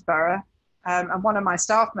Peterborough. And one of my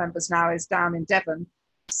staff members now is down in Devon.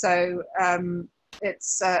 So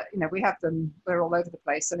it's, you know, we have them, we're all over the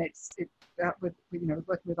place, and with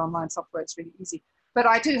working with online software, it's really easy. But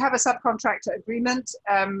I do have a subcontractor agreement.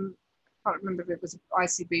 I can't remember if it was an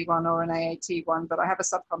ICB one or an AAT one, but I have a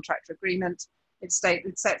subcontractor agreement. It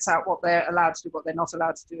sets out what they're allowed to do, what they're not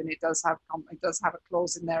allowed to do, and it does have a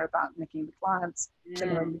clause in there about nicking the clients,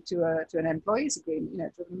 similarly to an employee's agreement, you know,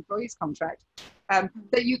 to an employee's contract.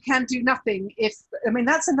 That you can do nothing if, I mean,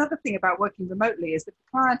 that's another thing about working remotely, is that the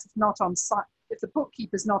client is not on site. If the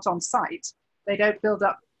bookkeeper's not on site, they don't build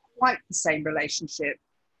up quite the same relationship.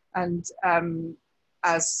 And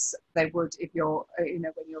as they would if you're, when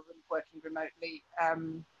you're working remotely.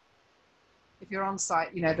 If you're on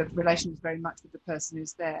site, the relation is very much with the person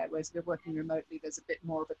who's there, whereas if you're working remotely, there's a bit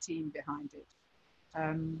more of a team behind it.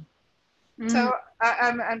 So,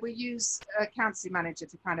 and we use a Accountancy Manager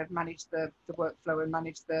to kind of manage the workflow and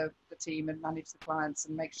manage the team and manage the clients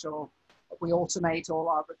and make sure that we automate all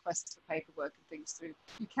our requests for paperwork and things through.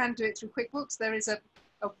 You can do it through QuickBooks. There is a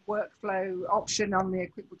workflow option on the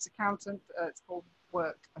QuickBooks Accountant. It's called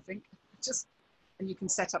Work, I think. And you can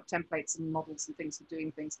set up templates and models and things for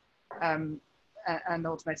doing things and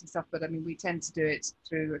automating stuff. But I mean, we tend to do it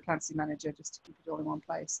through Accountancy Manager just to keep it all in one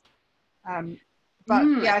place. But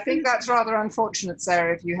yeah, I think that's rather unfortunate,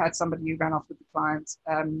 Sarah, if you had somebody who ran off with the client.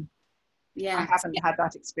 Yeah, I haven't had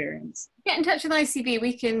that experience. Get in touch with ICB.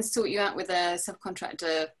 We can sort you out with a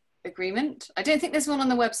subcontractor agreement. I don't think there's one on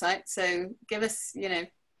the website, so give us,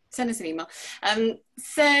 send us an email.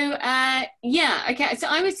 Yeah, okay. So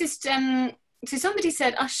I was just, so somebody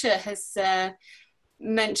said Usher has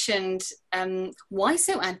mentioned, why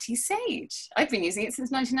so anti-Sage? I've been using it since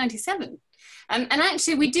 1997. And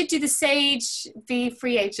actually, we did do the Sage v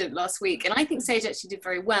Free Agent last week, and I think Sage actually did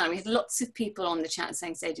very well. We had lots of people on the chat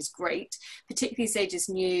saying Sage is great, particularly Sage's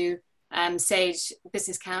new Sage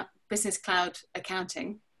Business Cloud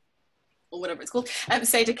Accounting, or whatever it's called,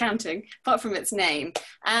 Sage Accounting, apart from its name.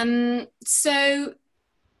 So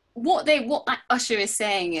what Usher is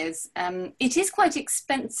saying is it is quite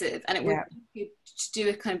expensive, and it would be good to do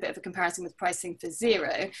a kind of bit of a comparison with pricing for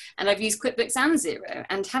Xero. And I've used QuickBooks and Xero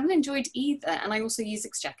and haven't enjoyed either. And I also use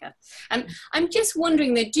Exchequer. And I'm just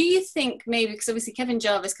wondering though, do you think maybe, because obviously Kevin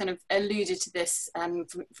Jarvis kind of alluded to this from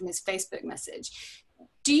his Facebook message,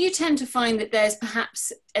 do you tend to find that there's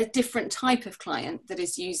perhaps a different type of client that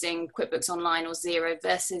is using QuickBooks Online or Xero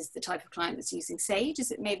versus the type of client that's using Sage?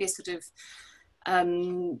 Is it maybe a sort of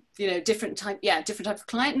different type of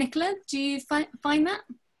client? Nicola, do you find that?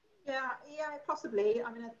 Yeah, possibly.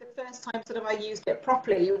 I mean, the first time sort of I used it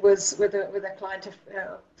properly was with a client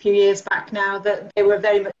a few years back now, that they were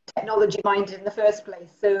very much technology minded in the first place.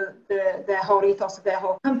 So their whole ethos of their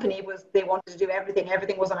whole company was they wanted to do everything.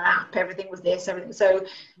 Everything was an app. Everything was this. Everything. So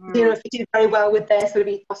Xero fitted very well with their sort of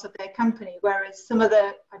ethos of their company. Whereas some of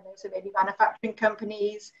the, so maybe manufacturing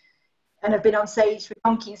companies, and have been on Sage for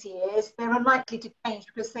donkey's years, they're unlikely to change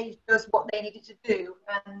because Sage does what they needed to do.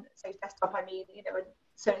 And Sage Desktop, and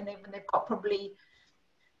certainly when they've got probably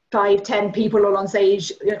 5-10 people all on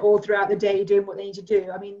Sage all throughout the day doing what they need to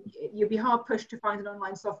do. I mean, you'd be hard pushed to find an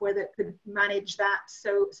online software that could manage that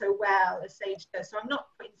so well as Sage does. So I'm not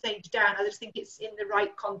putting Sage down. I just think it's in the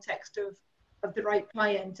right context of the right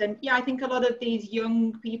client. And yeah, I think a lot of these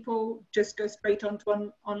young people just go straight onto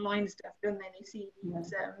online stuff, don't they? They see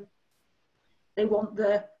these, they want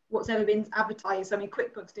what's ever been advertised. I mean,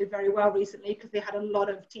 QuickBooks did very well recently because they had a lot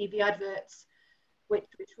of TV adverts, which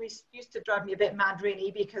used to drive me a bit mad,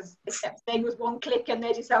 really, because they kept saying it was one click and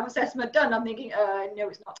there's your self-assessment done. I'm thinking, no,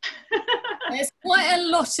 it's not. There's quite a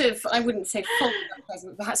lot of, I wouldn't say false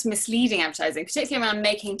advertising, but perhaps misleading advertising, particularly around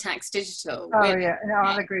making tax digital. Oh, yeah, no,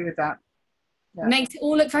 I'll agree with that. Yeah. Makes it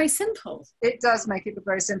all look very simple. It does make it look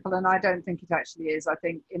very simple, and I don't think it actually is. I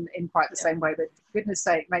think in quite the same way, but for goodness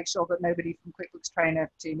sake, make sure that nobody from QuickBooks Trainer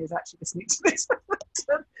team is actually listening to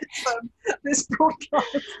this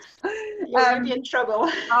broadcast. You'll be in trouble.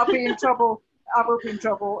 I'll be in trouble. I will be in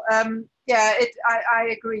trouble. I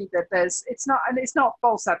agree that it's not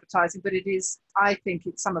false advertising, but it is. I think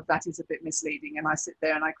some of that is a bit misleading, and I sit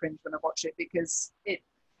there and I cringe when I watch it because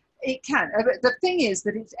it can. The thing is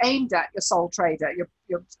that it's aimed at your sole trader.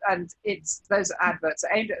 And those adverts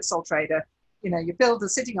are aimed at a sole trader. Your builder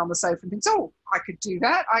sitting on the sofa and thinks, "Oh, I could do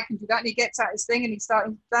that. I can do that." And he gets out his thing and he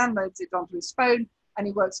downloads it onto his phone and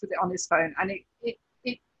he works with it on his phone. And it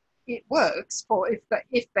works for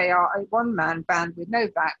if they are a one-man band with no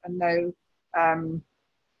VAT and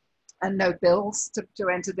no bills to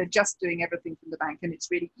enter. They're just doing everything from the bank, and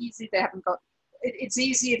it's really easy. They haven't got. It's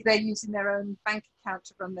easy if they're using their own bank account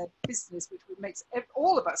to run their business, which makes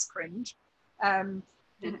all of us cringe,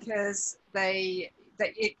 because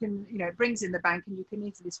it can, it brings in the bank and you can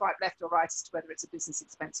easily swipe left or right as to whether it's a business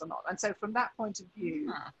expense or not. And so from that point of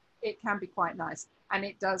view, it can be quite nice. And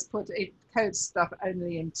it codes stuff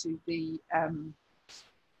only into the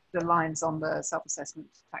lines on the self-assessment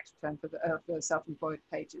tax return for the self-employed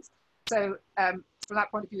pages. So from that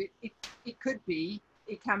point of view, it can be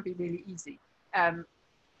really easy.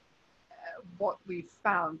 What we've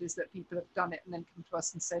found is that people have done it and then come to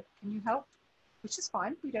us and said, "Can you help?" Which is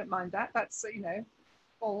fine. We don't mind that. That's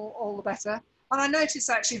all the better. And I noticed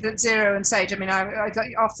actually that Xero and Sage. I mean, I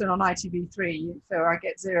often on ITV3, so I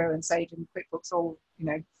get Xero and Sage and QuickBooks all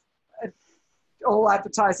all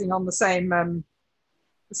advertising on the same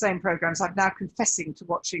programs. I'm now confessing to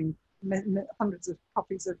watching hundreds of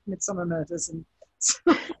copies of Midsummer Murders and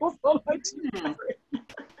so forth.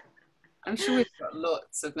 I'm sure we've got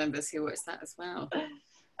lots of members who watch that as well.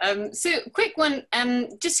 So quick one,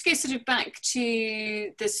 just to go sort of back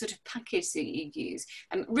to the sort of package that you use.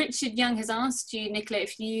 Richard Young has asked you, Nicola,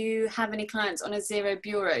 if you have any clients on a Xero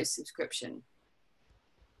Bureau subscription.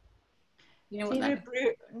 You know what that is?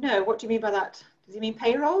 No, what do you mean by that? Does he mean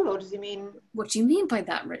payroll or does he mean... What do you mean by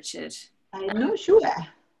that, Richard? I'm not sure.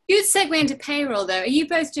 Good segue into payroll though. Are you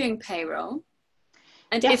both doing payroll?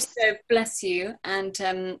 And yes. If so, bless you. And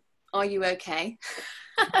are you okay?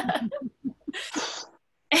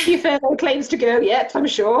 A few further claims to go yet, I'm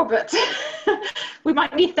sure, but we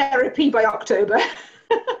might need therapy by October.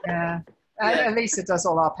 Yeah. Elisa does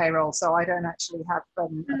all our payroll, so I don't actually have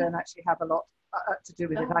a lot to do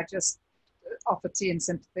with it. I just offer tea and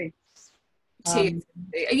sympathy. Are you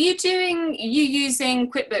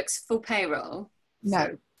using QuickBooks for payroll?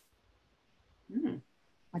 No.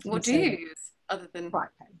 What do you use other than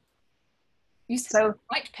BrightPay?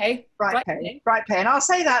 BrightPay. BrightPay, and I'll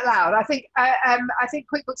say that loud. I think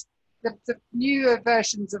QuickBooks, the newer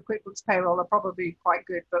versions of QuickBooks Payroll are probably quite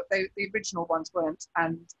good, but the original ones weren't.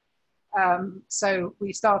 And so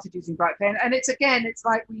we started using BrightPay, and it's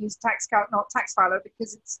like we use TaxCalc, not TaxFiler,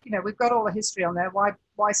 because it's, we've got all the history on there.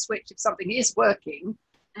 Why switch if something is working?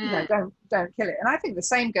 Don't kill it. And I think the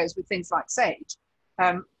same goes with things like Sage.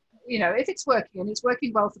 If it's working and it's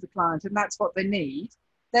working well for the client and that's what they need,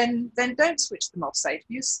 then don't switch them off Sage.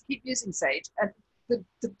 Keep using Sage. And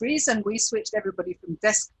the reason we switched everybody from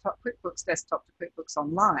QuickBooks Desktop to QuickBooks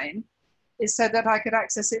Online is so that I could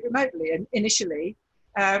access it remotely. And initially,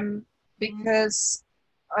 because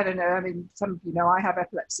I don't know, I mean, some of you know I have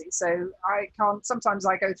epilepsy, so sometimes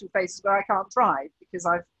I go through phases where I can't drive because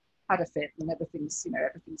I've had a fit and everything's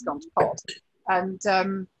gone to pot. And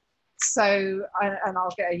and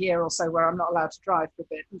I'll get a year or so where I'm not allowed to drive for a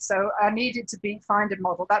bit. And so I needed to find a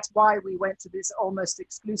model. That's why we went to this almost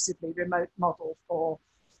exclusively remote model for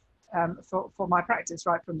my practice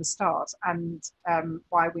right from the start. And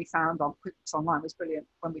why we found on QuickBooks Online was brilliant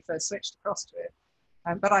when we first switched across to it.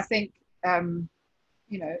 But I think,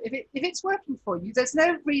 if it's working for you, there's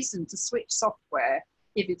no reason to switch software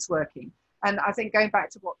if it's working. And I think going back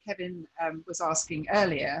to what Kevin was asking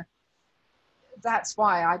earlier, that's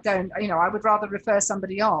why I don't, I would rather refer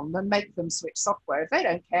somebody on than make them switch software. If they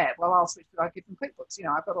don't care, well, I'll give them QuickBooks.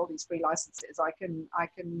 I've got all these free licenses. I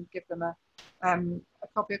can give them a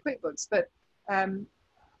copy of QuickBooks. But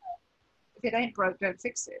if it ain't broke, don't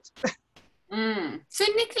fix it. So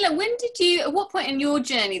Nicola, at what point in your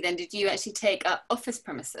journey then did you actually take up office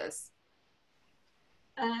premises?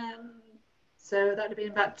 So that would have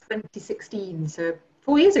been about 2016, so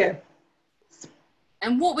 4 years ago.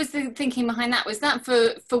 And what was the thinking behind that? Was that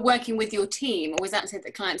for working with your team, or was that so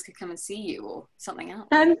that clients could come and see you, or something else?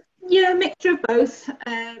 Yeah, a mixture of both.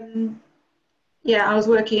 I was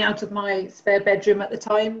working out of my spare bedroom at the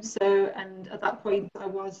time, and at that point I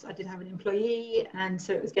did have an employee, and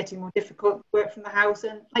so it was getting more difficult to work from the house.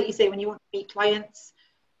 And like you say, when you want to meet clients,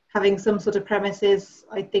 having some sort of premises,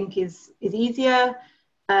 I think is easier.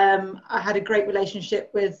 I had a great relationship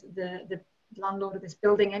with the landlord of this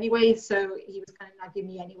building anyway, so he was kind of nagging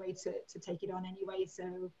me anyway to take it on anyway.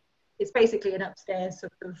 So it's basically an upstairs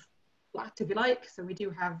sort of flat, if you like. So we do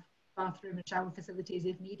have bathroom and shower facilities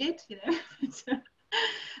if needed, and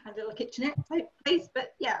a little kitchenette type place.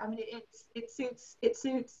 But yeah, I mean, it suits.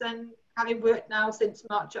 And having worked now since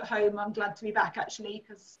March at home, I'm glad to be back actually,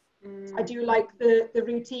 because I do like the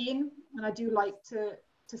routine, and I do like to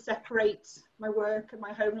separate my work and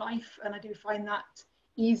my home life, and I do find that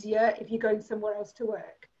easier if you're going somewhere else to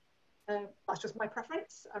work. That's just my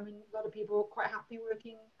preference. I mean, a lot of people are quite happy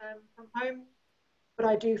working from home, but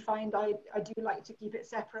I do find I do like to keep it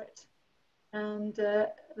separate, and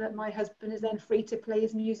that my husband is then free to play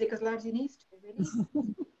his music as loud as he needs to,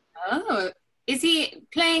 really. Oh, is he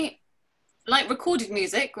playing like recorded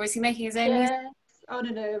music, or is he making his own music? Oh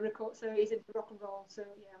no, record. So he's into rock and roll. So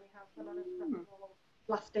yeah, we have a lot of rock and roll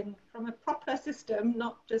blasting from a proper system,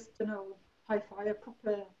 not just an old hi-fi, a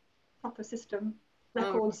proper system.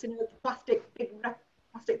 Records, big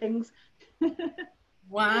plastic things.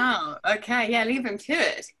 Wow. Okay. Yeah. Leave him to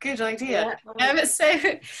it. Good idea. Yeah.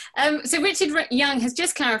 So Richard Young has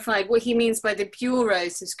just clarified what he means by the bureau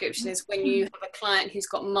subscription is when you have a client who's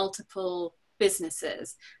got multiple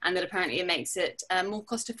businesses, and that apparently it makes it more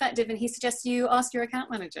cost effective. And he suggests you ask your account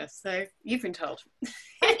manager. So you've been told.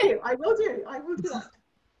 Thank you. I will do that.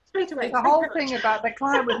 straight away. The whole thing about the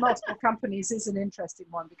client with multiple companies is an interesting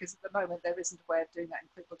one, because at the moment there isn't a way of doing that in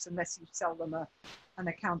QuickBooks unless you sell them an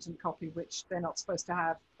accountant copy, which they're not supposed to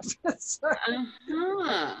have. So,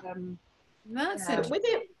 that's yeah.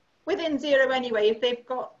 interesting. Within Xero anyway, if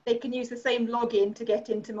they can use the same login to get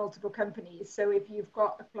into multiple companies. So if you've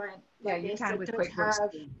got a client like this,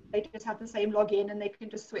 they just have the same login and they can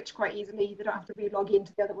just switch quite easily. They don't have to re-log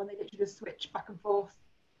into the other one. They literally just switch back and forth.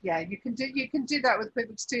 Yeah, you can do that with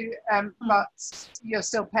QuickBooks too, but you're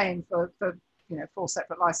still paying for 4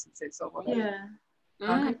 separate licenses or whatever.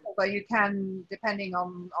 Yeah. Although you can, depending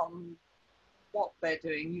on what they're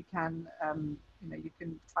doing, you can you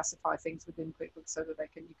can classify things within QuickBooks so that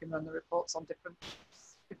you can run the reports on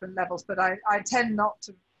different levels. But I tend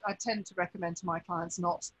to recommend to my clients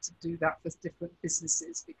not to do that for different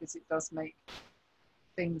businesses, because it does make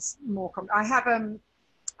things more I have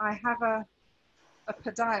a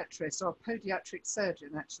podiatrist, or a podiatric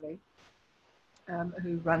surgeon actually,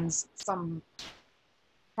 who runs some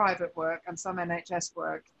private work and some NHS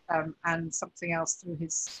work, and something else through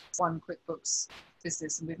his one QuickBooks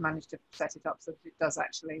business, and we've managed to set it up so that it does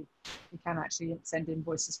actually, you can actually send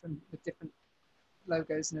invoices with different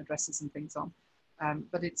logos and addresses and things on,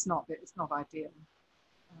 but it's not ideal.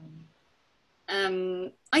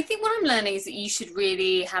 I think what I'm learning is that you should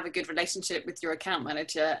really have a good relationship with your account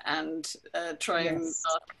manager and try and ask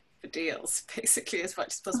for deals, basically, as much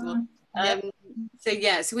as possible. So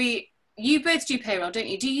you both do payroll, don't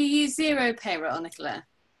you? Do you use Xero payroll, Nicola?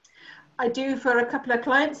 I do for a couple of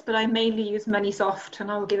clients, but I mainly use ManySoft,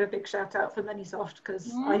 and I will give a big shout out for ManySoft,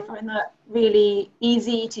 because I find that really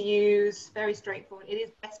easy to use, very straightforward. It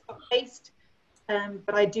is desktop based,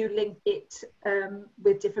 but I do link it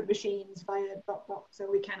with different machines via Dropbox, so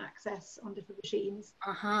we can access on different machines.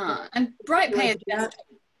 And BrightPay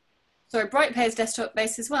is desktop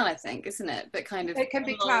based as well, I think, isn't it? But kind of, it can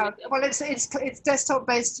be cloud. Well, it's desktop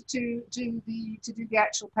based to do the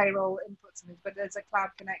actual payroll inputs and things, but there's a Cloud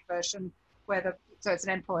Connect version so it's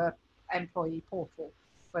an employee portal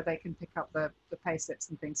where they can pick up the pay slips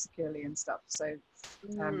and things securely and stuff. So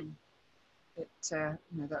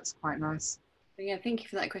that's quite nice. Yeah, thank you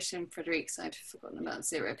for that question, Frederique. I'd forgotten about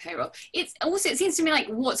Xero payroll. It seems to me like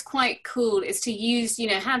what's quite cool is to use,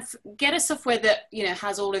 get a software that,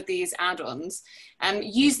 has all of these add-ons,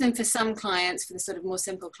 use them for some clients, for the sort of more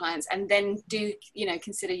simple clients, and then do,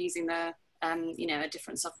 consider using the, a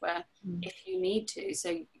different software if you need to.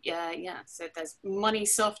 So so there's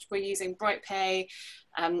MonySoft, we're using BrightPay,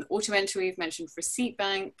 Auto Entry, we've mentioned Receipt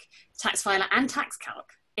Bank, Tax Filer, and TaxCalc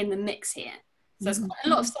in the mix here. So there's quite a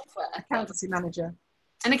lot of software. Accountancy Manager.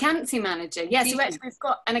 An accountancy manager. Yes, so actually we've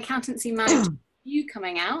got an accountancy manager review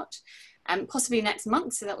coming out, possibly next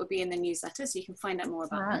month. So that would be in the newsletter, so you can find out more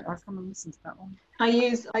about that. I'll come and listen to that one. I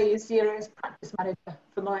use Xero's Practice Manager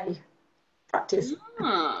for my practice.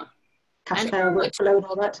 Cash workflow and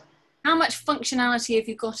all that. How much functionality have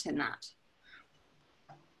you got in that?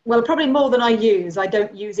 Well, probably more than I use. I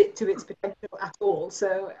don't use it to its potential at all.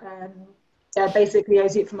 So basically I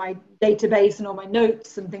use it for my database and all my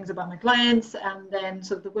notes and things about my clients, and then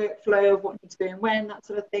sort of the workflow of what needs doing when, that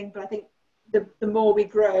sort of thing. But I think the more we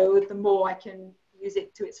grow, the more I can use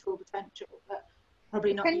it to its full potential. But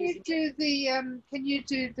probably not. Can you do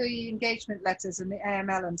the engagement letters and the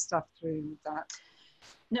AML and stuff through that?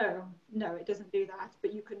 No, it doesn't do that.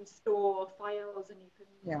 But you can store files and you can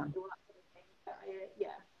do all that sort of thing. But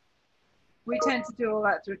we tend to do all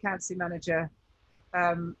that through Accountancy Manager.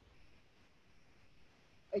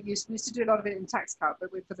 I used to do a lot of it in TaxCalc, but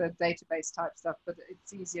for the database type stuff, but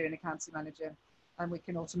it's easier in Accountancy Manager, and we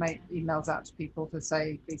can automate emails out to people to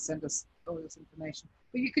say, please send us all this information.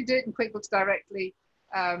 But you can do it in QuickBooks directly.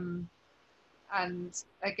 And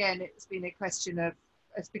again, it's been a question of,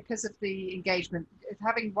 it's because of the engagement,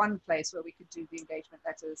 having one place where we could do the engagement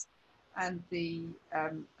letters, and the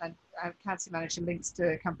Accountancy Manager links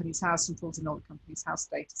to Company's House and pulls in all the Company's House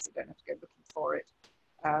data, so you don't have to go looking for it.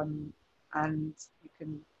 And you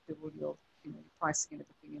can do all your pricing and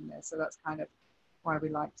everything in there. So that's kind of why we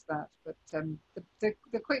liked that. But the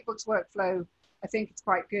QuickBooks workflow, I think it's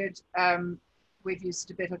quite good. We've used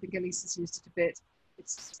it a bit. I think Elise has used it a bit.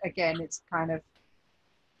 It's kind of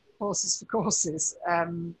horses for courses.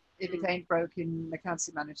 If it ain't broke in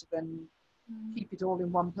Accountancy Manager, then keep it all in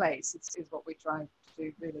one place. Is what we try to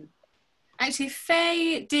do, really. Actually,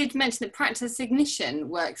 Faye did mention that Practice Ignition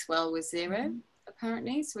works well with Xero.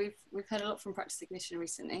 Apparently, so we've heard a lot from Practice Ignition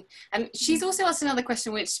recently. She's also asked another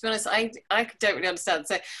question, which, to be honest, I don't really understand.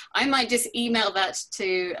 So I might just email that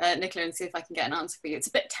to Nicola and see if I can get an answer for you. It's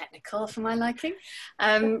a bit technical for my liking.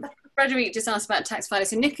 Frederick just asked about tax filer.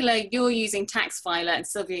 So Nicola, you're using tax filer, and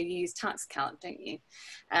Sylvia, you use tax calc, don't you?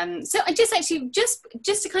 So I just actually, just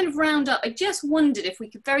to kind of round up, I just wondered if we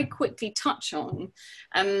could very quickly touch on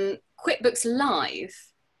QuickBooks Live.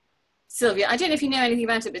 Sylvia, I don't know if you know anything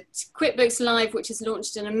about it, but QuickBooks Live, which is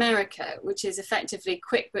launched in America, which is effectively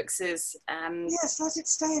QuickBooks's... yes, let it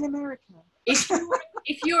stay in America.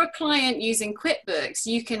 If you're a client using QuickBooks,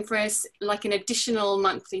 you can, for like an additional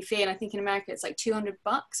monthly fee, and I think in America it's like $200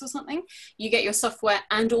 or something, you get your software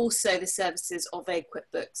and also the services of a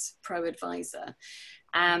QuickBooks Pro Advisor.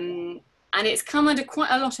 And it's come under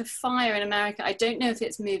quite a lot of fire in America. I don't know if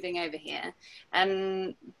it's moving over here,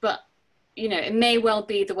 but you know, it may well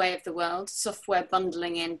be the way of the world, software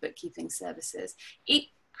bundling in bookkeeping services.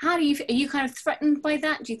 Are you kind of threatened by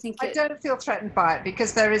that? Do you think I don't feel threatened by it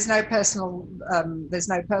because there is no personal,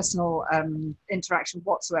 interaction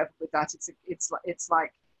whatsoever with that. It's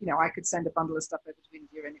like, you know, I could send a bundle of stuff over to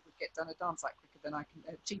India and it would get done a darn sight quicker than I can,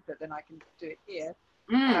 cheaper than I can do it here.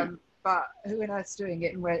 But who on earth's doing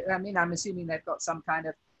it? And I mean, I'm assuming they've got some kind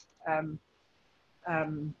of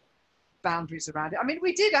boundaries around it. I mean,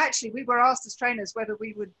 we were asked as trainers whether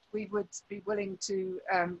we would be willing to,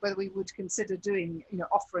 whether we would consider doing, you know,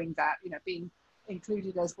 offering that, you know, being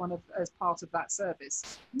included as part of that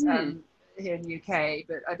service here in the UK,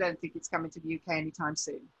 but I don't think it's coming to the UK anytime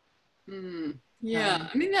soon. Yeah,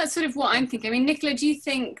 I mean, that's sort of what I'm thinking. I mean, Nicola, do you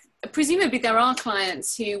think, presumably there are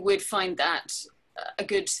clients who would find that a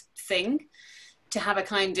good thing, to have a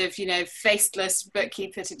kind of, you know, faceless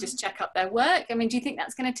bookkeeper to just check up their work? I mean, do you think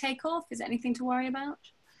that's going to take off? Is there anything to worry about?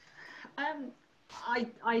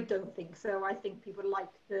 I don't think so. I think people like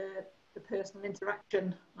the personal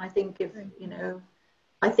interaction. I think if, you know,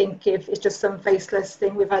 I think if it's just some faceless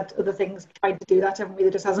thing, we've had other things tried to do that, haven't we?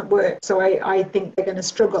 That just hasn't worked. So I think they're going to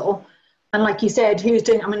struggle. And like you said, who's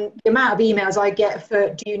doing, I mean, the amount of emails I get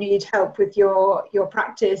for, do you need help with your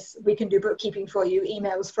practice? We can do bookkeeping for you.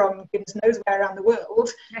 Emails from goodness knows where around the world.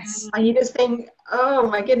 Yes. And you just think, oh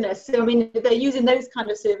my goodness. So, I mean, they're using those kind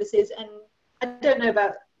of services. And I don't know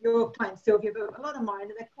about your clients, Sylvia, but a lot of mine,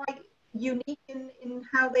 they're quite unique in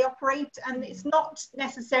how they operate. And it's not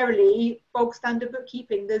necessarily bog standard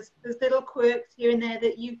bookkeeping. There's little quirks here and there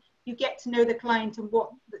that you get to know the client and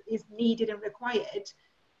what is needed and required.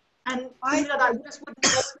 And I like that just wouldn't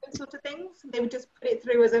work those sort of things. They would just put it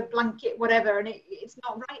through as a blanket, whatever, and it's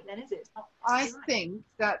not right then, is it? It's not I right. think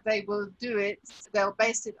that they will do it. They'll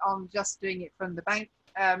base it on just doing it from the bank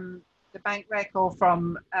rec, or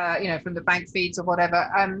from you know, from the bank feeds or whatever.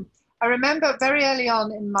 I remember very early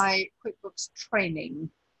on in my QuickBooks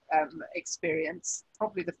training experience,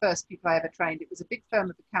 probably the first people I ever trained, it was a big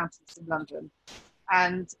firm of accountants in London.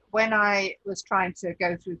 And when I was trying to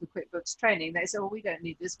go through the QuickBooks training, they said, "Well, we don't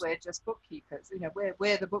need this. We're just bookkeepers. You know,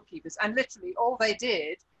 we're the bookkeepers." And literally, all they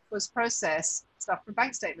did was process stuff from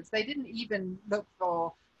bank statements. They didn't even look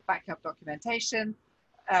for backup documentation.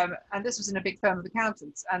 And this was in a big firm of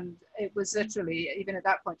accountants, and it was literally, even at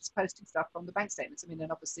that point, just posting stuff from the bank statements. I mean, and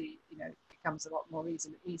obviously, you know, it becomes a lot more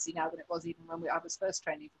easy now than it was even when I was first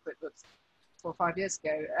training for QuickBooks 4 or 5 years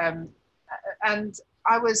ago. And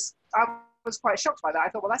I was quite shocked by that. I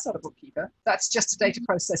thought, well, that's not a bookkeeper. That's just a data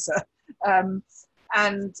processor. I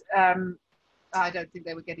don't think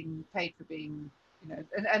they were getting paid for being, you know,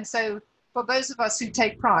 and so for those of us who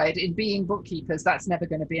take pride in being bookkeepers, that's never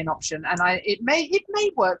going to be an option. And it may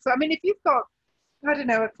work for, I mean, if you've got, I don't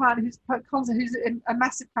know, a client who's in a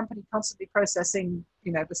massive company constantly processing,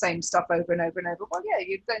 you know, the same stuff over and over and over, well,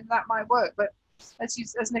 yeah, then that might work. But as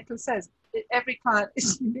Nicola says, every client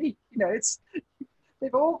is unique. You know,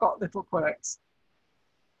 they've all got little quirks.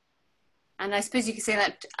 And I suppose you could say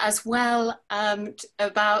that as well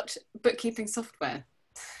about bookkeeping software.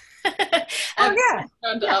 Oh yeah.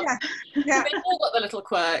 They've all got the little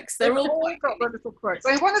quirks. They've all got the little quirks.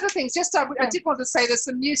 I mean, one of the things, I did want to say, there's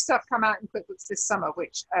some new stuff come out in QuickBooks this summer,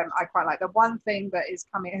 which I quite like. The one thing that has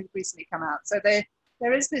recently come out. So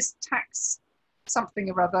there is this tax something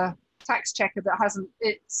or other tax checker that hasn't.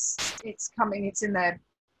 It's coming. It's in their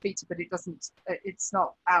beta, but it's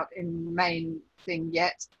not out in main thing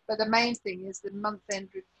yet. But the main thing is the month-end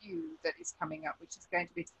review that is coming up, which is going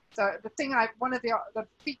to be, so the thing one of the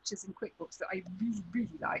features in QuickBooks that I really,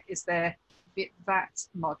 really like is their VAT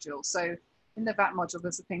module. So in the VAT module,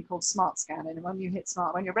 there's a thing called Smart Scan, and when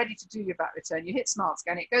you're ready to do your VAT return, you hit Smart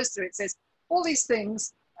Scan, it goes through, it says all these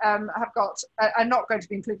things are not going to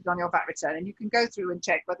be included on your VAT return, and you can go through and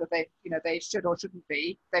check whether they should or shouldn't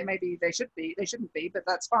be. They shouldn't be, but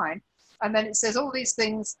that's fine. And then it says all these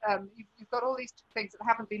things, you've got all these things that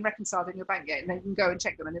haven't been reconciled in your bank yet, and then you can go and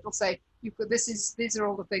check them, and it'll say these are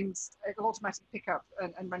all the things. It'll automatically pick up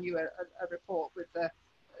and run you a report with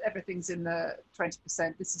everything everything's in the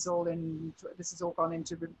 20%. This is all gone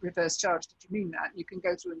into reverse charge. Did you mean that? You can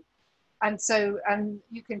go through and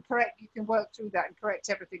you can work through that and correct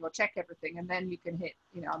everything or check everything, and then you can hit,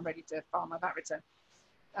 I'm ready to file my VAT return.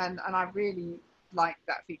 And I really like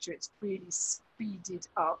that feature. It's really speeded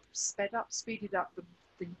up the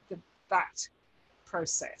VAT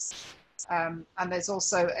process. And there's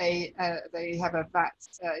also they have a VAT,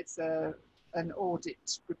 it's an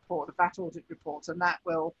audit report, a VAT audit report, and that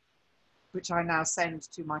will, which I now send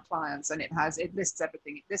to my clients, and it lists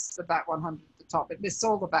everything. It lists the VAT 100 at the top. It lists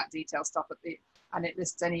all the VAT detail stuff and it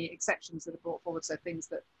lists any exceptions that are brought forward, so things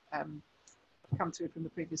that come through from the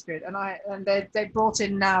previous period. And they brought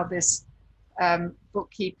in now this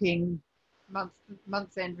bookkeeping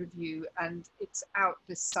month-end review, and it's out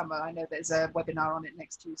this summer. I know there's a webinar on it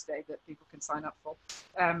next Tuesday that people can sign up for.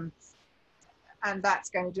 And that's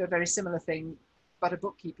going to do a very similar thing, but a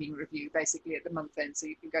bookkeeping review basically at the month end. So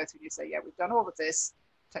you can go through and you say, yeah, we've done all of this,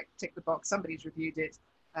 tick the box, somebody's reviewed it,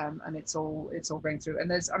 and it's all going through. And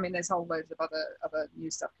there's whole loads of other new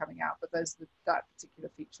stuff coming out, but there's that particular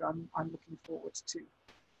feature I'm looking forward to.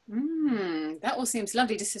 That all seems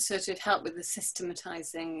lovely, just to sort of help with the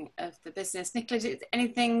systematizing of the business. Nicola, did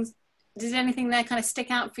anything there kind of stick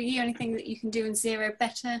out for you? Anything that you can do in Xero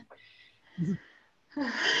better?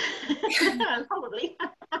 Probably.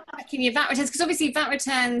 Checking your VAT returns, because obviously VAT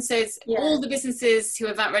returns says all the businesses who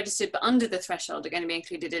are VAT registered but under the threshold are going to be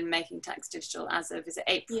included in Making Tax Digital as of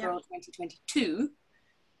April 2022.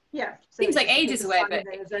 Yeah, so seems like ages away, but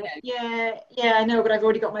I know, but I've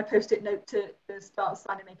already got my post-it note to start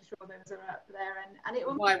signing, making sure those are up there, and it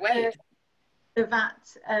will make the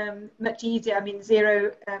VAT much easier. I mean,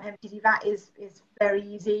 Xero MTD VAT is very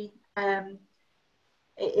easy.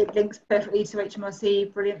 It links perfectly to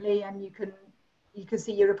HMRC brilliantly, and you can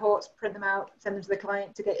see your reports, print them out, send them to the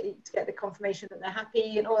client to get the confirmation that they're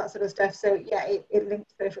happy and all that sort of stuff. So yeah, it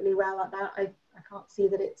links perfectly well like that. I can't see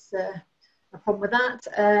that it's a problem with that.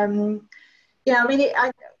 I mean,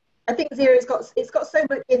 I think Xero's got so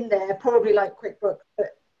much in there, probably like QuickBooks,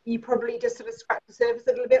 that you probably just sort of scratch the surface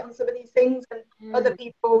a little bit on some of these things, and other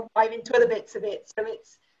people dive into other bits of it. So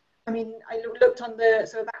I mean, I looked on the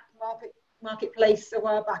sort of marketplace a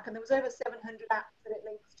while back, and there was over 700 apps that it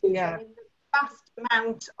links to. Yeah. So, I mean, the vast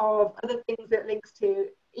amount of other things that it links to,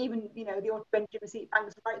 even the auto-entry receipt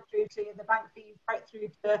banks, right through to the bank fees, right through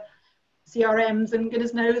to CRMs and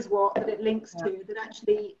goodness knows what that it links to, that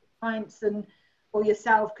actually clients or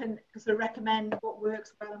yourself can sort of recommend what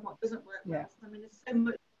works well and what doesn't work well. I mean, there's so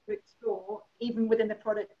much to explore, even within the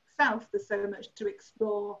product itself. There's so much to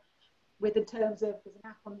explore in terms of, there's an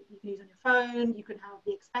app you can use on your phone. You can have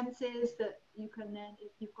the expenses that you can then,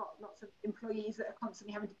 if you've got lots of employees that are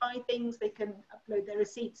constantly having to buy things, they can upload their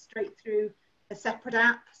receipts straight through a separate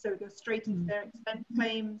app, so it goes straight into their expense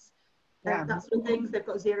claims. That sort of things. They've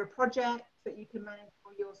got Xero projects that you can manage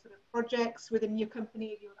all your sort of projects within your company,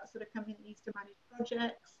 if you're that sort of company that needs to manage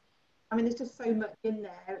projects. I mean, there's just so much in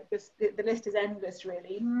there. The list is endless,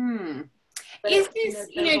 really. Is this,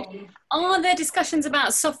 are there discussions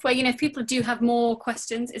about software? If people do have more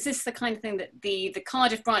questions, is this the kind of thing that the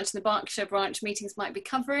Cardiff branch and the Berkshire branch meetings might be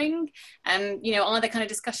covering? Are there kind of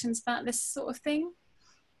discussions about this sort of thing?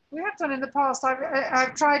 We have done in the past.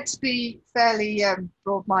 I've tried to be fairly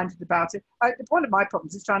broad-minded about it. One of my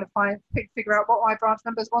problems is trying to figure out what my branch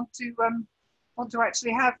members want to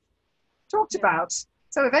actually have talked about.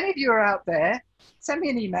 So if any of you are out there, send me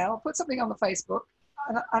an email, put something on the Facebook,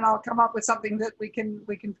 and I'll come up with something that we can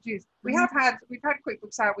produce. We've had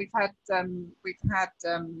QuickBooks out. We've had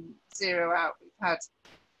Xero out. We've had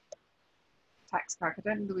TaxPack. I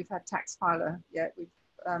don't know that we've had Tax Filer yet.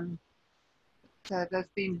 There's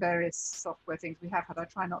been various software things we have had. I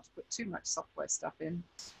try not to put too much software stuff in.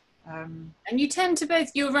 And you tend to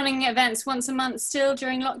you're running events once a month still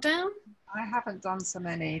during lockdown? I haven't done so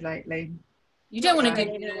many lately. You don't want to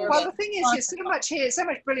do. Well, the thing is, there's so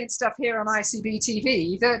much brilliant stuff here on ICB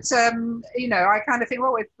TV that I kind of think,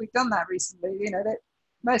 well, we've done that recently. That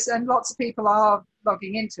lots of people are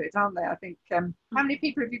logging into it, aren't they? I think. How many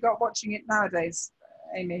people have you got watching it nowadays,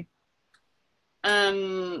 Amy?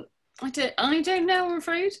 I don't know, I'm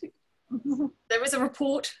afraid. There is a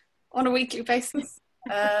report on a weekly basis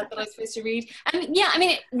that I was supposed to read. And yeah, I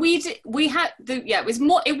mean, it was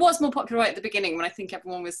more popular right at the beginning, when I think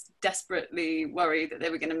everyone was desperately worried that they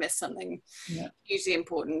were going to miss something hugely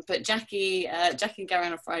important. But Jackie and Gary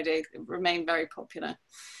on a Friday remained very popular.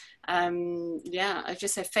 I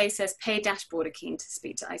just said, Faye says, Pay Dashboard are keen to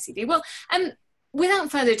speak to ICB. Well,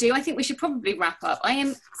 without further ado, I think we should probably wrap up. I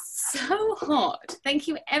am so hot. Thank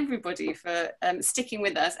you everybody for sticking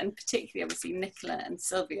with us, and particularly obviously Nicola and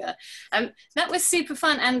Sylvia. That was super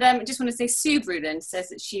fun, and I just want to say Sue Brulin says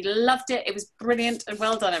that she loved it. It was brilliant, and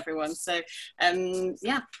well done everyone. So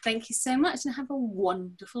yeah, thank you so much, and have a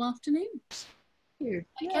wonderful afternoon. Thank you.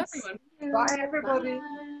 Thank you everyone. Bye everybody.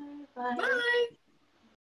 Bye. Bye.